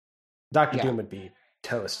 Doctor Yeah. Doom would be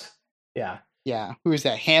toast. Yeah. yeah, who is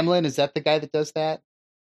that? Hamlin? Is that the guy that does that?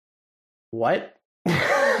 What?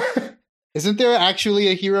 Isn't there actually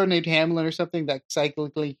a hero named Hamlin or something that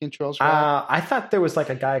psychically controls rats? I thought there was like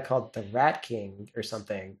a guy called the Rat King or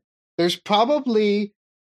something. There's probably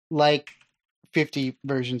like 50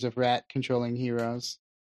 versions of rat controlling heroes.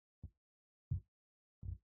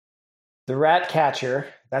 The Rat Catcher,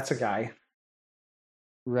 that's a guy.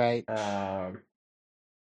 Right. Oh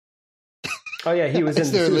yeah, he was in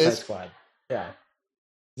Is the there a Suicide list? Squad. Yeah. Is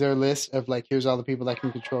there a list of like, here's all the people that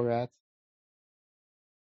can control rats?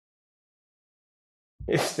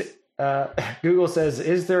 Google says,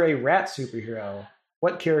 "Is there a rat superhero?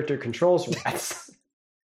 What character controls rats?"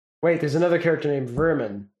 Wait, there's another character named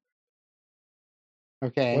Vermin.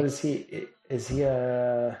 Okay. What is he? Is he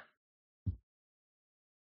a?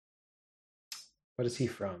 What is he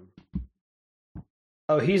from?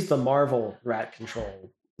 Oh, he's the Marvel rat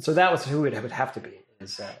control. So that was who it would have to be.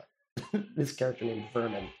 Is this character named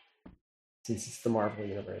Vermin? Since it's the Marvel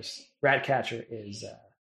universe, Ratcatcher is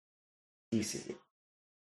DC.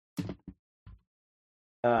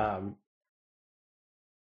 And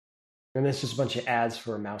there's just a bunch of ads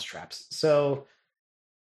for mousetraps. So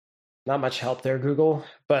not much help there, Google.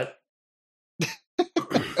 But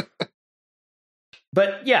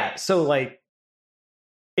but yeah, so like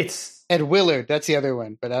it's Ed Willard, that's the other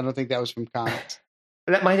one, but I don't think that was from comics.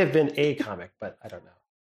 that might have been a comic, but I don't know.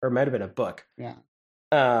 Or it might have been a book. Yeah.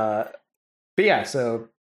 But yeah, so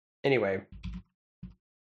anyway,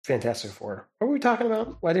 Fantastic Four. What were we talking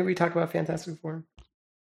about? Why did we talk about Fantastic Four?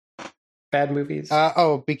 Bad movies?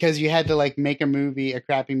 Because you had to like make a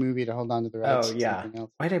crappy movie to hold on to the rights. Oh, yeah.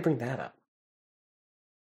 Why did I bring that up?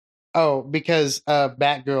 Oh, because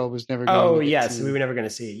Batgirl was never going Oh, to get yes. to- We were never going to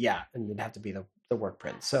see it. Yeah. And it'd have to be the work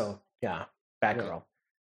print. So, yeah. Batgirl.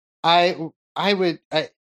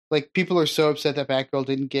 Like people are so upset that Batgirl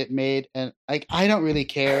didn't get made, and like I don't really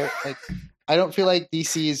care. Like I don't feel like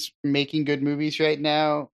DC is making good movies right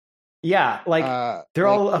now. Yeah. Like they're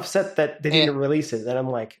like- all upset that they didn't release it. And I'm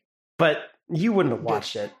like, but you wouldn't have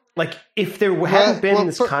watched it. Like if there hadn't been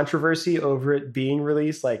this controversy over it being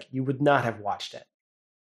released, like you would not have watched it.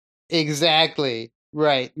 Exactly.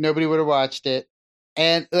 Right. Nobody would have watched it.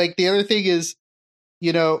 And like the other thing is,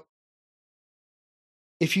 you know,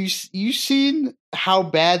 if you've seen how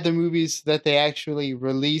bad the movies that they actually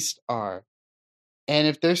released are, and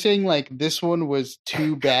if they're saying like this one was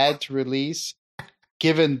too bad to release,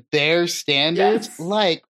 given their standards, Yes.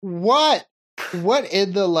 like what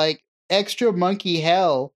in the like extra monkey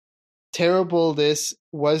hell terrible this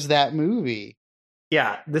was that movie?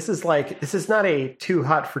 Yeah, this is not a too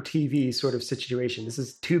hot for TV sort of situation. This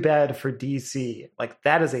is too bad for DC. Like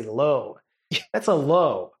that is a low. That's a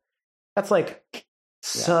low. That's like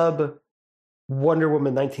sub Wonder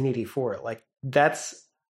Woman 1984. Like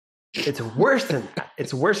it's worse than that.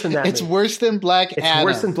 It's worse than that. It's movie. worse than Black It's Adam.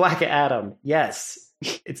 worse than Black Adam. Yes.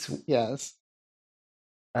 It's Yes.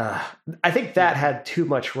 I think that had too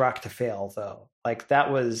much rock to fail though. Like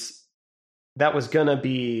that was gonna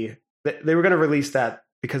be they were gonna release that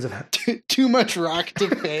because of Too much rock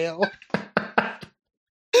to fail.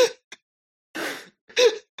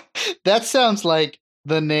 That sounds like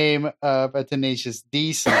the name of a Tenacious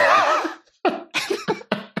D song.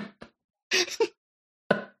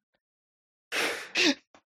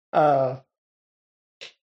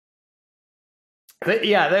 But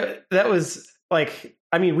yeah, that was like,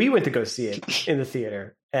 I mean, we went to go see it in the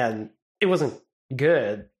theater and it wasn't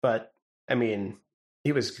good, but I mean,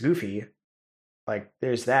 it was goofy. Like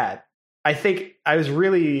there's that. I think I was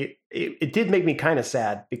really, it did make me kind of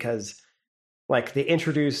sad because like they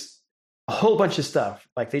introduced a whole bunch of stuff.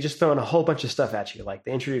 Like they just thrown a whole bunch of stuff at you. Like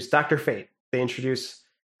they introduced Dr. Fate. They introduced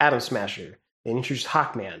Atom Smasher. They introduced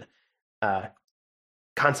Hawkman.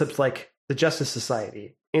 Concepts like the Justice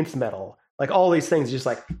Society, Nth Metal, like all these things, just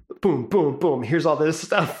like boom, boom, boom. Here's all this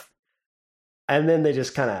stuff, and then they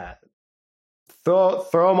just kind of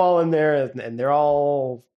throw them all in there, and they're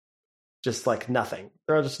all just like nothing.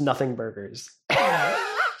 They're all just nothing burgers.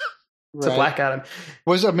 It's a Black Adam.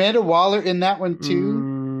 Was Amanda Waller in that one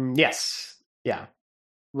too? Yes. Yeah.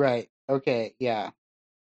 Right. Okay. Yeah.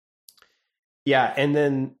 Yeah, and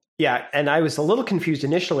then and I was a little confused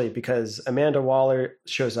initially because Amanda Waller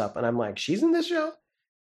shows up, and I'm like, she's in this show,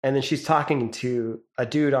 And then she's talking to a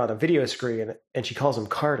dude on a video screen, and she calls him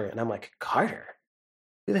Carter. And I'm like, Carter?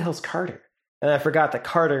 Who the hell's Carter? And I forgot that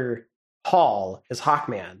Carter Hall is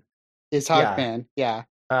Hawkman. It's Hawkman, yeah.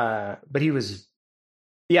 But he's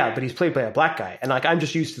played by a black guy. And like, I'm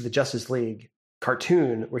just used to the Justice League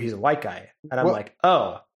cartoon where he's a white guy. And I'm like,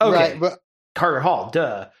 oh, okay. Right, but, Carter Hall,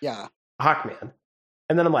 duh. Yeah. Hawkman.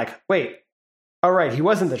 And then I'm like, wait, all right, he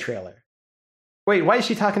was in the trailer. Wait, why is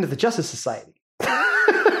she talking to the Justice Society?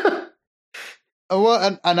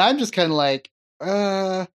 Well, and I'm just kind of like,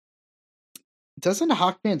 doesn't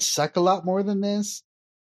Hawkman suck a lot more than this?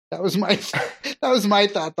 That was my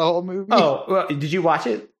thought the whole movie. Oh, well, did you watch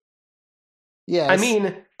it? Yes. I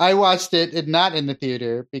mean, I watched it not in the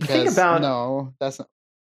theater because no, that's not.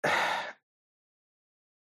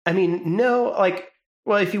 I mean, no, like,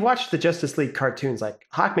 well, if you watch the Justice League cartoons, like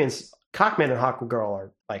Hawkman and Hawkgirl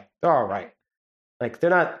are like, they're all right. Like, they're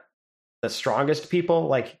not the strongest people.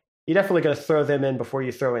 Like, you definitely got to throw them in before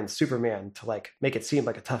you throw in Superman to like make it seem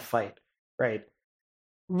like a tough fight, right?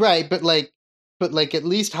 Right, but at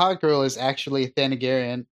least Hawkgirl is actually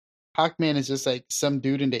Thanagarian. Hawkman is just like some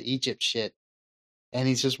dude into Egypt shit, and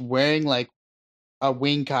he's just wearing like a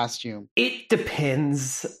wing costume. It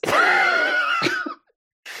depends.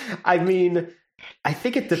 I mean, I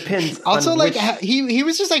think it depends. Also, like he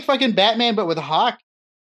was just like fucking Batman, but with Hawk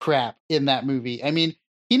crap in that movie. I mean,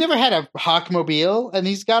 he never had a Hawkmobile, and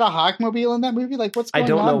he's got a Hawkmobile in that movie. Like, what's going on? I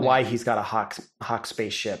don't know there? why he's got a Hawk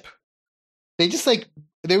spaceship. They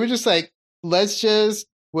were just like, we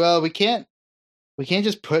can't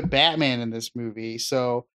just put Batman in this movie,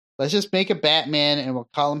 so let's just make a Batman and we'll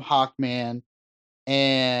call him Hawkman,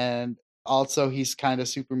 and also he's kind of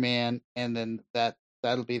Superman, and then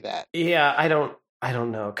that'll be that. Yeah, I don't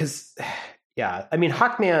know, because yeah, I mean,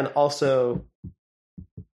 Hawkman also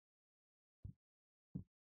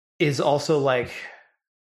is also like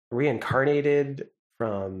reincarnated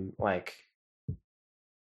from like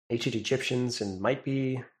ancient Egyptians, and might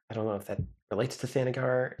be, I don't know if that relates to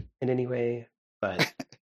Thanagar in any way, but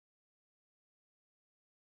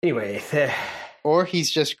anyway, or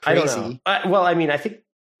he's just crazy. I don't know. Well, I mean, I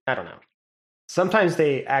don't know. Sometimes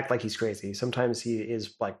they act like he's crazy. Sometimes he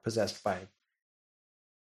is like possessed by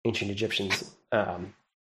ancient Egyptians. I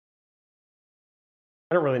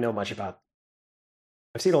don't really know much about.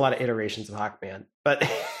 I've seen a lot of iterations of Hawkman, but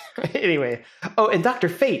anyway. Oh, and Dr.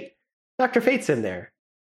 Fate. Dr. Fate's in there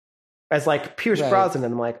as like Pierce Brosnan,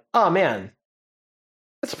 and I'm like, oh man,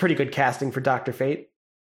 that's a pretty good casting for Dr. Fate.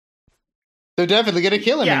 They're definitely going to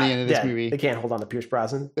kill him in the end of this movie. They can't hold on to Pierce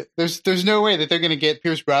Brosnan. There's no way that they're going to get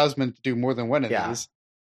Pierce Brosnan to do more than one of these.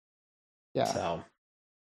 Yeah. So,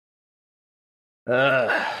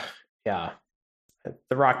 yeah.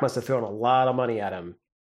 The Rock must have thrown a lot of money at him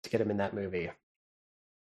to get him in that movie.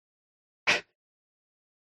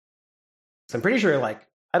 So I'm pretty sure, like,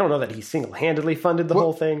 I don't know that he single-handedly funded the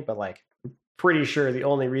whole thing, but like, I'm pretty sure the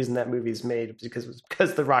only reason that movie's made was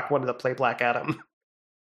because The Rock wanted to play Black Adam.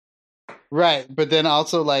 Right, but then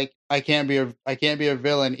also like I can't be a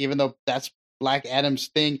villain, even though that's Black Adam's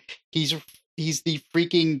thing. He's the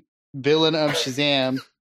freaking villain of Shazam.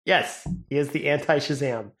 Yes, he is the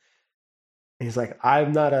anti-Shazam. He's like,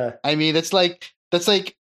 I'm not a. I mean, that's like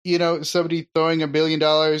somebody throwing $1 billion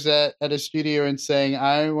at a studio and saying,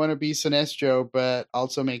 I want to be Sinestro, but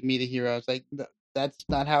also make me the hero. It's like, that's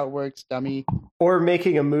not how it works, dummy. Or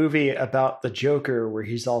making a movie about the Joker where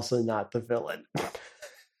he's also not the villain.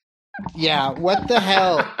 Yeah, what the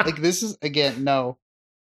hell? Like, this is, again, no.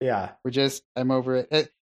 Yeah. I'm over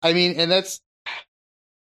it. I mean, and that's,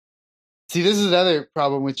 see, this is another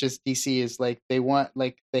problem with just DC is like, they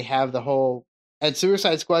have the whole, and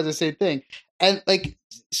Suicide Squad's the same thing. And like,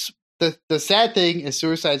 the sad thing is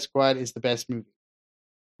Suicide Squad is the best movie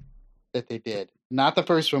that they did. Not the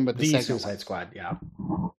first one, but the second Suicide one. Squad, yeah.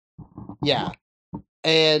 Yeah.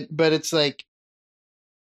 But it's like,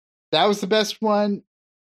 that was the best one.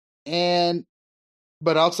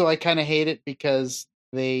 But also I kind of hate it because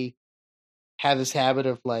they have this habit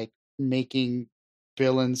of like making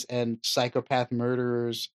villains and psychopath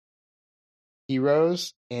murderers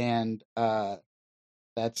heroes, and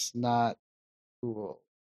that's not cool.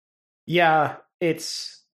 Yeah, did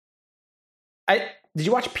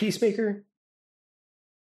you watch Peacemaker?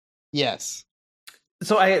 Yes.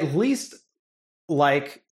 So I at least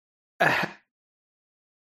like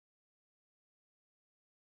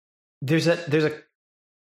there's a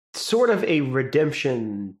sort of a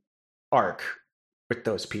redemption arc with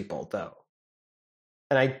those people though.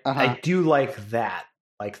 And I do like that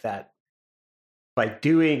by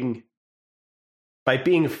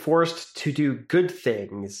being forced to do good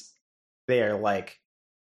things, they are like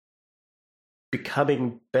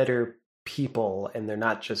becoming better people, and they're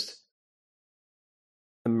not just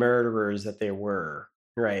the murderers that they were,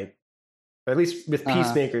 right? Or at least with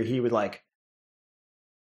Peacemaker, he would like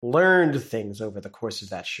learned things over the course of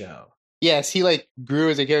that show. Yes, he like grew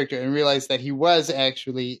as a character and realized that he was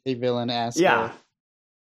actually a villain asshole. Yeah.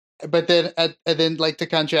 But then, and then, like to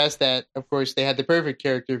contrast that, of course, they had the perfect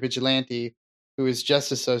character, Vigilante, who is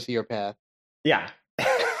just a sociopath. Yeah.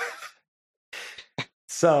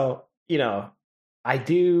 So, you know, I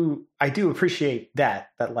do appreciate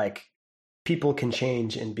that like people can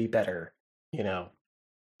change and be better, you know.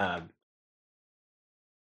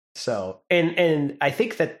 So, and I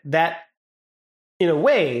think that in a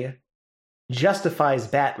way justifies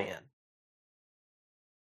Batman.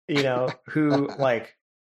 You know, who like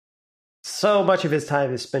so much of his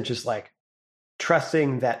time is spent just like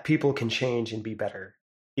trusting that people can change and be better,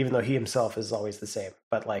 even though he himself is always the same.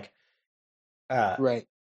 But like, right.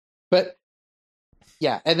 But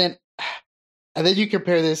yeah, and then you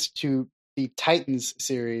compare this to the Titans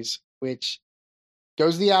series, which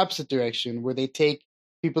goes the opposite direction, where they take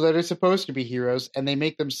people that are supposed to be heroes and they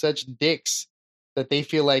make them such dicks that they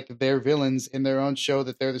feel like they're villains in their own show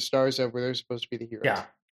that they're the stars of, where they're supposed to be the heroes. Yeah.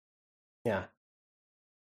 Yeah.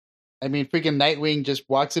 I mean, freaking Nightwing just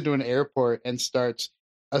walks into an airport and starts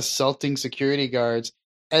assaulting security guards.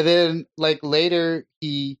 And then, like, later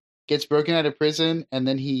he gets broken out of prison and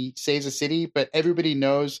then he saves a city, but everybody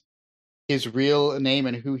knows his real name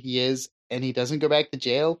and who he is. And he doesn't go back to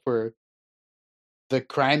jail for the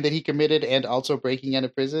crime that he committed and also breaking out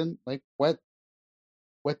of prison. Like, what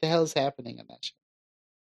the hell is happening on that show?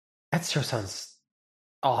 That show sounds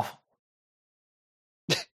awful.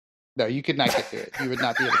 No, you could not get through it. You would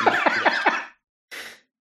not be able to get through it.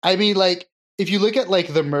 I mean, like, if you look at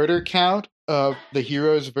like the murder count of the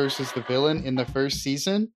heroes versus the villain in the first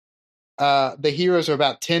season, the heroes are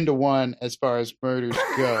about 10-1 as far as murders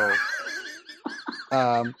go.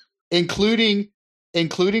 Including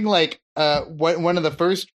like one of the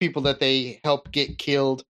first people that they help get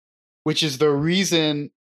killed, which is the reason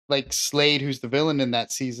like Slade, who's the villain in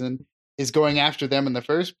that season, is going after them in the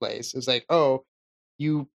first place. It's like, oh,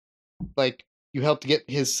 you helped get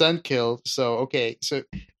his son killed, so okay, so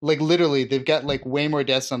like literally they've got like way more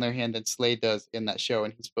deaths on their hand than Slade does in that show,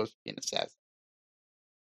 and he's supposed to be an assassin.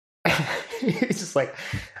 He's just like,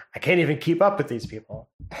 I can't even keep up with these people.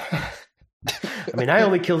 I mean, I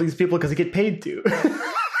only kill these people because I get paid to.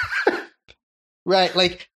 Right,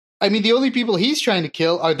 like, I mean, the only people he's trying to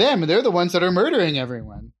kill are them, and they're the ones that are murdering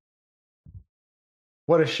everyone.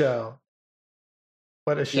 What a show.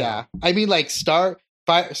 What a show. Yeah, I mean, like,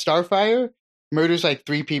 Starfire murders like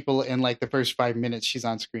 3 people in like the first 5 minutes she's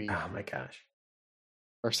on screen. Oh my gosh.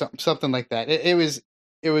 Or something like that. It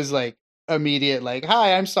was like immediate, like,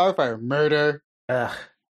 hi, I'm Starfire, murder.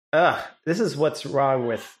 This is what's wrong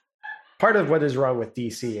with, part of what is wrong with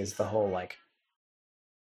DC is the whole like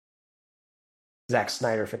Zack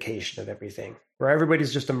Snyderification of everything, where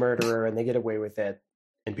everybody's just a murderer and they get away with it,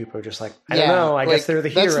 and people are just like, I don't know, I guess they're the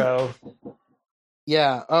hero.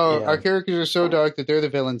 Yeah. Oh, yeah. Our characters are so dark that they're the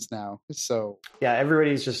villains now. So yeah,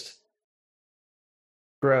 everybody's just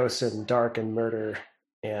gross and dark and murder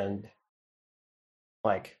and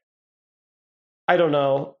like, I don't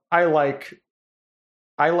know. I like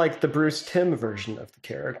the Bruce Timm version of the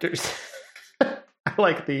characters. I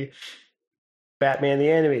like the Batman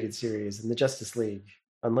the Animated Series and the Justice League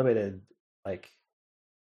Unlimited. Like,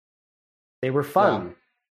 they were fun. Yeah.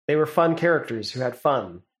 They were fun characters who had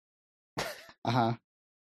fun.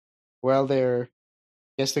 Well, they're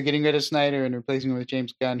getting rid of Snyder and replacing him with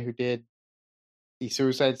James Gunn, who did the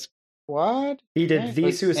Suicide Squad. He did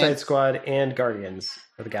the Suicide Squad and Guardians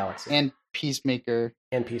of the Galaxy and Peacemaker.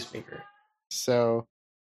 So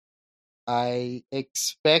I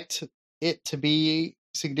expect it to be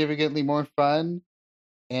significantly more fun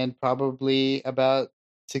and probably about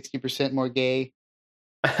 60% more gay.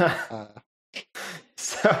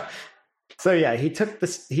 So yeah, he took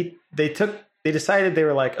this. They decided, they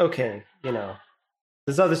were like, okay, you know,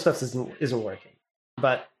 this other stuff isn't working,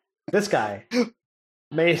 but this guy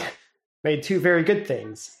made 2 very good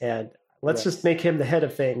things, and let's just make him the head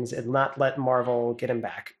of things and not let Marvel get him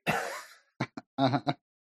back.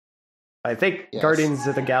 I think Guardians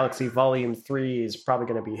of the Galaxy Volume 3 is probably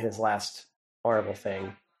going to be his last Marvel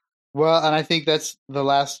thing. Well, and I think that's the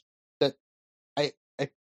last that I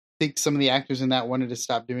think some of the actors in that wanted to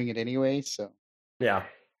stop doing it anyway. So yeah.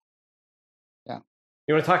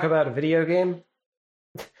 You want to talk about a video game?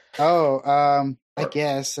 Oh, I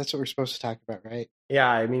guess that's what we're supposed to talk about, right? Yeah,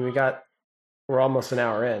 I mean, we're almost an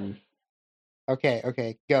hour in.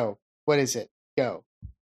 Okay, go. What is it? Go.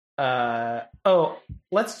 Oh,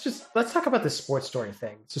 let's talk about the Sports Story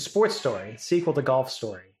thing. So, Sports Story, sequel to Golf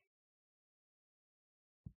Story.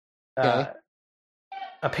 Uh, Okay.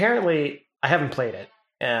 Apparently, I haven't played it,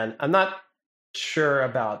 and I'm not sure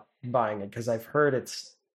about buying it because I've heard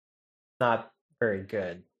it's not very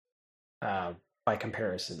good uh, by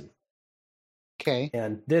comparison. Okay.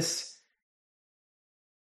 And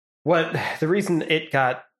what the reason it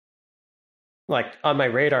got like on my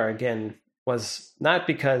radar again was not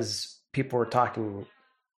because people were talking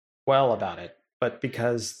well about it, but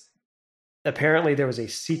because apparently there was a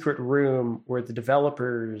secret room where the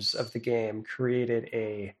developers of the game created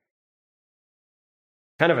a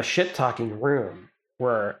kind of a shit talking room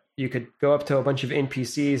where you could go up to a bunch of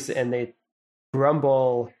NPCs and they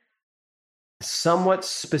grumble somewhat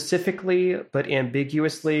specifically but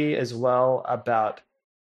ambiguously as well about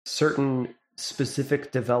certain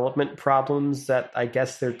specific development problems that I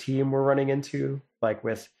guess their team were running into, like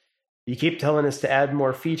with you keep telling us to add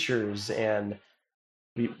more features and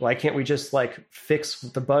why can't we just like fix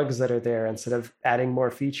the bugs that are there instead of adding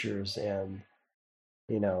more features? And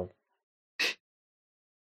you know,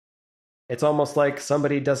 it's almost like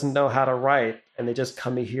somebody doesn't know how to write and they just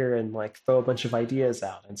come here and like throw a bunch of ideas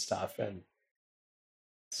out and stuff. And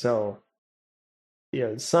so,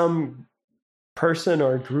 some person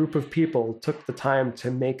or group of people took the time to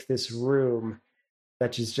make this room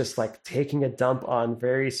that is just like taking a dump on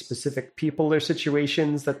very specific people or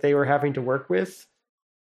situations that they were having to work with,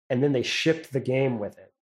 and then they shipped the game with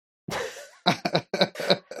it.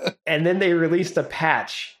 And then they released a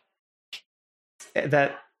patch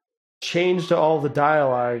that changed all the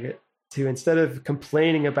dialogue to, instead of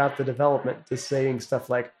complaining about the development, to saying stuff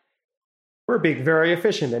like, we're being very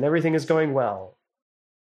efficient and everything is going well.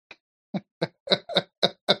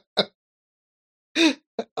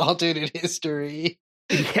 Alternate history.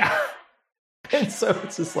 Yeah. And so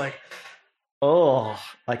it's just like, oh,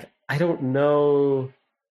 like, I don't know.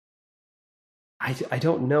 I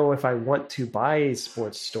don't know if I want to buy a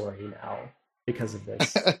Sports Story now because of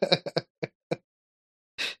this.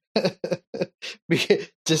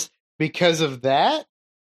 Just because of that?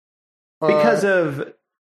 Because of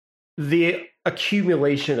the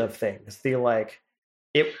accumulation of things.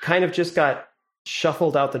 It kind of just got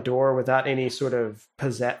shuffled out the door without any sort of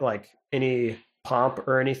any pomp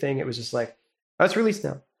or anything. It was just like, oh, it's released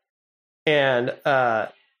now. And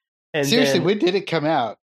seriously, then when did it come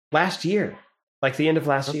out? last year, like the end of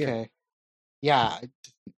last year. Okay. Yeah.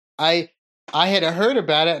 I had heard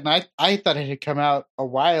about it and I thought it had come out a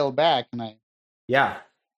while back, and I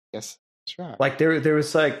guess that's right. Like there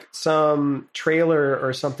was like some trailer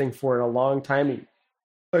or something for it a long time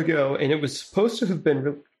ago, and it was supposed to have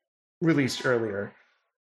been released earlier,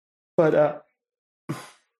 but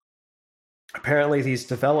apparently these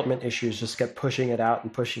development issues just kept pushing it out,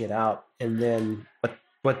 and then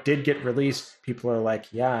what did get released, people are like,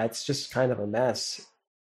 yeah, it's just kind of a mess,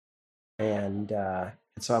 and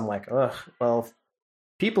so I'm like, ugh, well,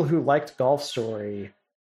 people who liked Golf Story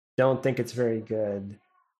don't think it's very good,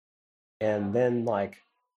 and then like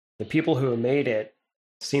the people who made it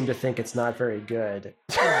seem to think it's not very good.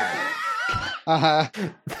 Uh-huh.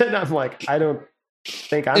 Then I'm like, I don't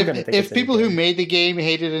think I'm going to think if people who made the game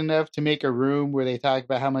hated enough to make a room where they talk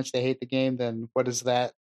about how much they hate the game, then what does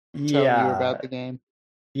that tell you about the game?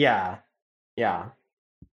 Yeah.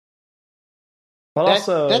 But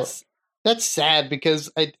also, that's sad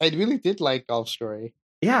because I really did like Golf Story.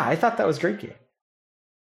 Yeah, I thought that was a great game.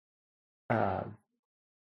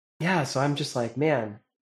 Yeah, so I'm just like, man.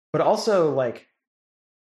 But also, like,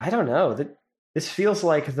 I don't know. This feels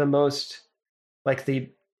like the most, like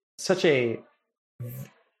such a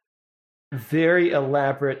very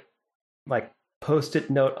elaborate, like,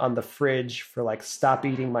 post-it note on the fridge for like, stop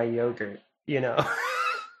eating my yogurt,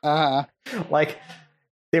 Like,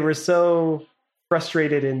 they were so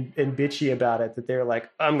frustrated and bitchy about it that they're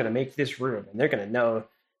like, I'm going to make this room and they're going to know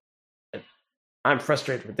that I'm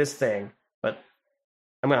frustrated with this thing, but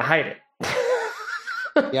I'm going to hide it.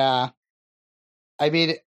 Yeah. I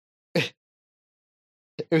mean, it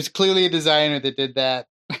was clearly a designer that did that.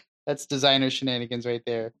 That's designer shenanigans right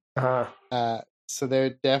there. So they're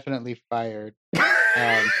definitely fired.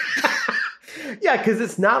 Yeah, because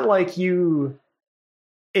it's not like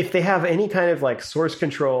if they have any kind of like source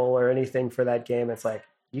control or anything for that game, it's like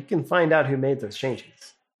you can find out who made those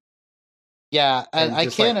changes. Yeah, and I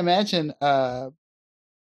can't imagine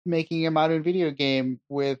making a modern video game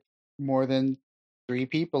with more than 3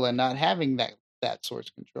 people and not having that source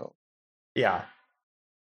control. Yeah.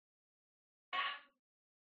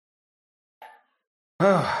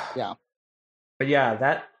 Yeah. But yeah,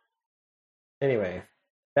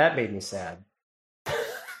 that made me sad.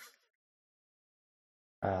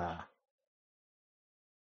 Uh,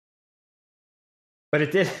 but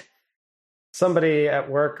it did. Somebody at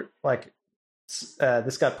work, like,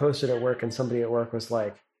 this got posted at work, and somebody at work was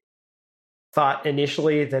like, thought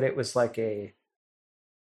initially that it was like a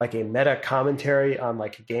meta commentary on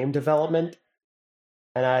like game development.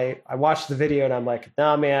 And I watched the video and I'm like,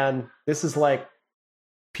 nah, man, this is like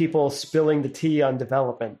people spilling the tea on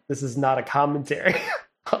development. This is not a commentary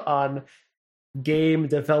on game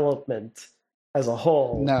development as a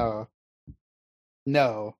whole.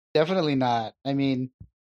 No, definitely not. I mean,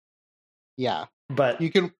 yeah, but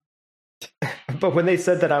you can. But when they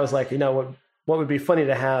said that, I was like, what would be funny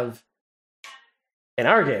to have in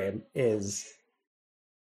our game is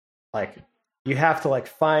like you have to like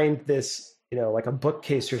find this, like a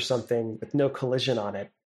bookcase or something with no collision on it,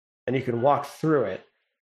 and you can walk through it,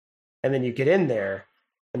 and then you get in there,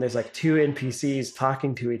 and there's like two NPCs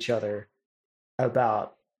talking to each other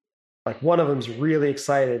about, like, one of them's really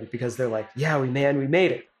excited because they're like, yeah, we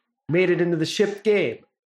made it into the shipped game,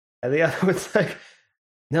 and the other one's like,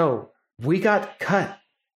 no, we got cut.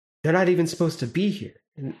 They're not even supposed to be here.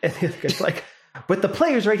 And the other guy's like, but the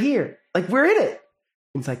player's right here. Like, we're in it.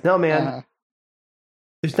 And it's like, no, man.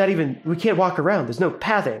 There's not even, we can't walk around. There's no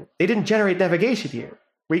pathing. They didn't generate navigation here.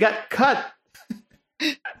 We got cut.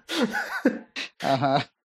 Uh-huh.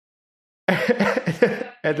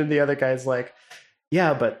 And then the other guy's like,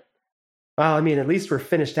 yeah, but, well, I mean, at least we're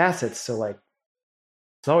finished assets. So, like,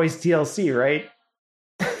 it's always DLC, right?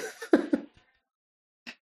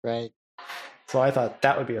 Right. So I thought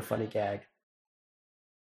that would be a funny gag.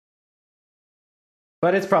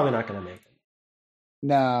 But it's probably not going to make it.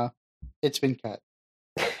 No, it's been cut.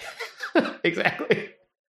 Exactly.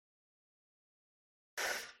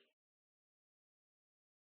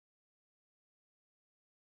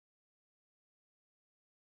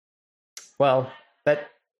 Well, that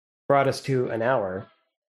brought us to an hour.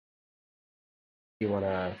 You want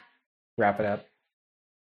to wrap it up?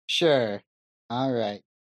 Sure. All right.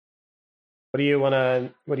 What do you want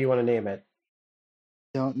to name it?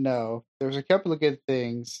 Don't know. There's a couple of good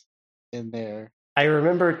things in there. I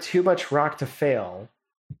remember Too Much Rock to Fail.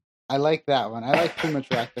 I like that one. I like Too Much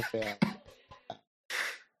Rock to Fail.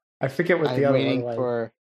 I forget what the other one was.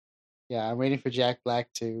 I'm waiting for Jack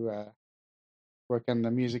Black to work on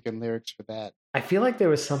the music and lyrics for that. I feel like there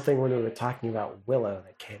was something when we were talking about Willow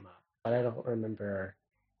that came up, but I don't remember.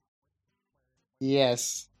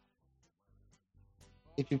 Yes.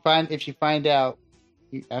 If you find out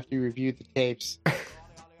after you review the tapes,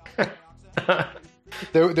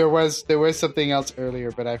 there was something else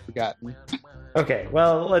earlier, but I've forgotten. Okay,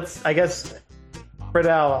 well, I guess for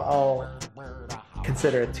now I'll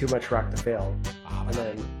consider it Too Much Rock to Fail, and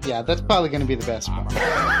then that's probably going to be the best one.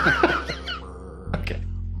 Okay.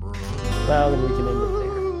 Well, then we can end it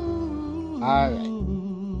there. All right.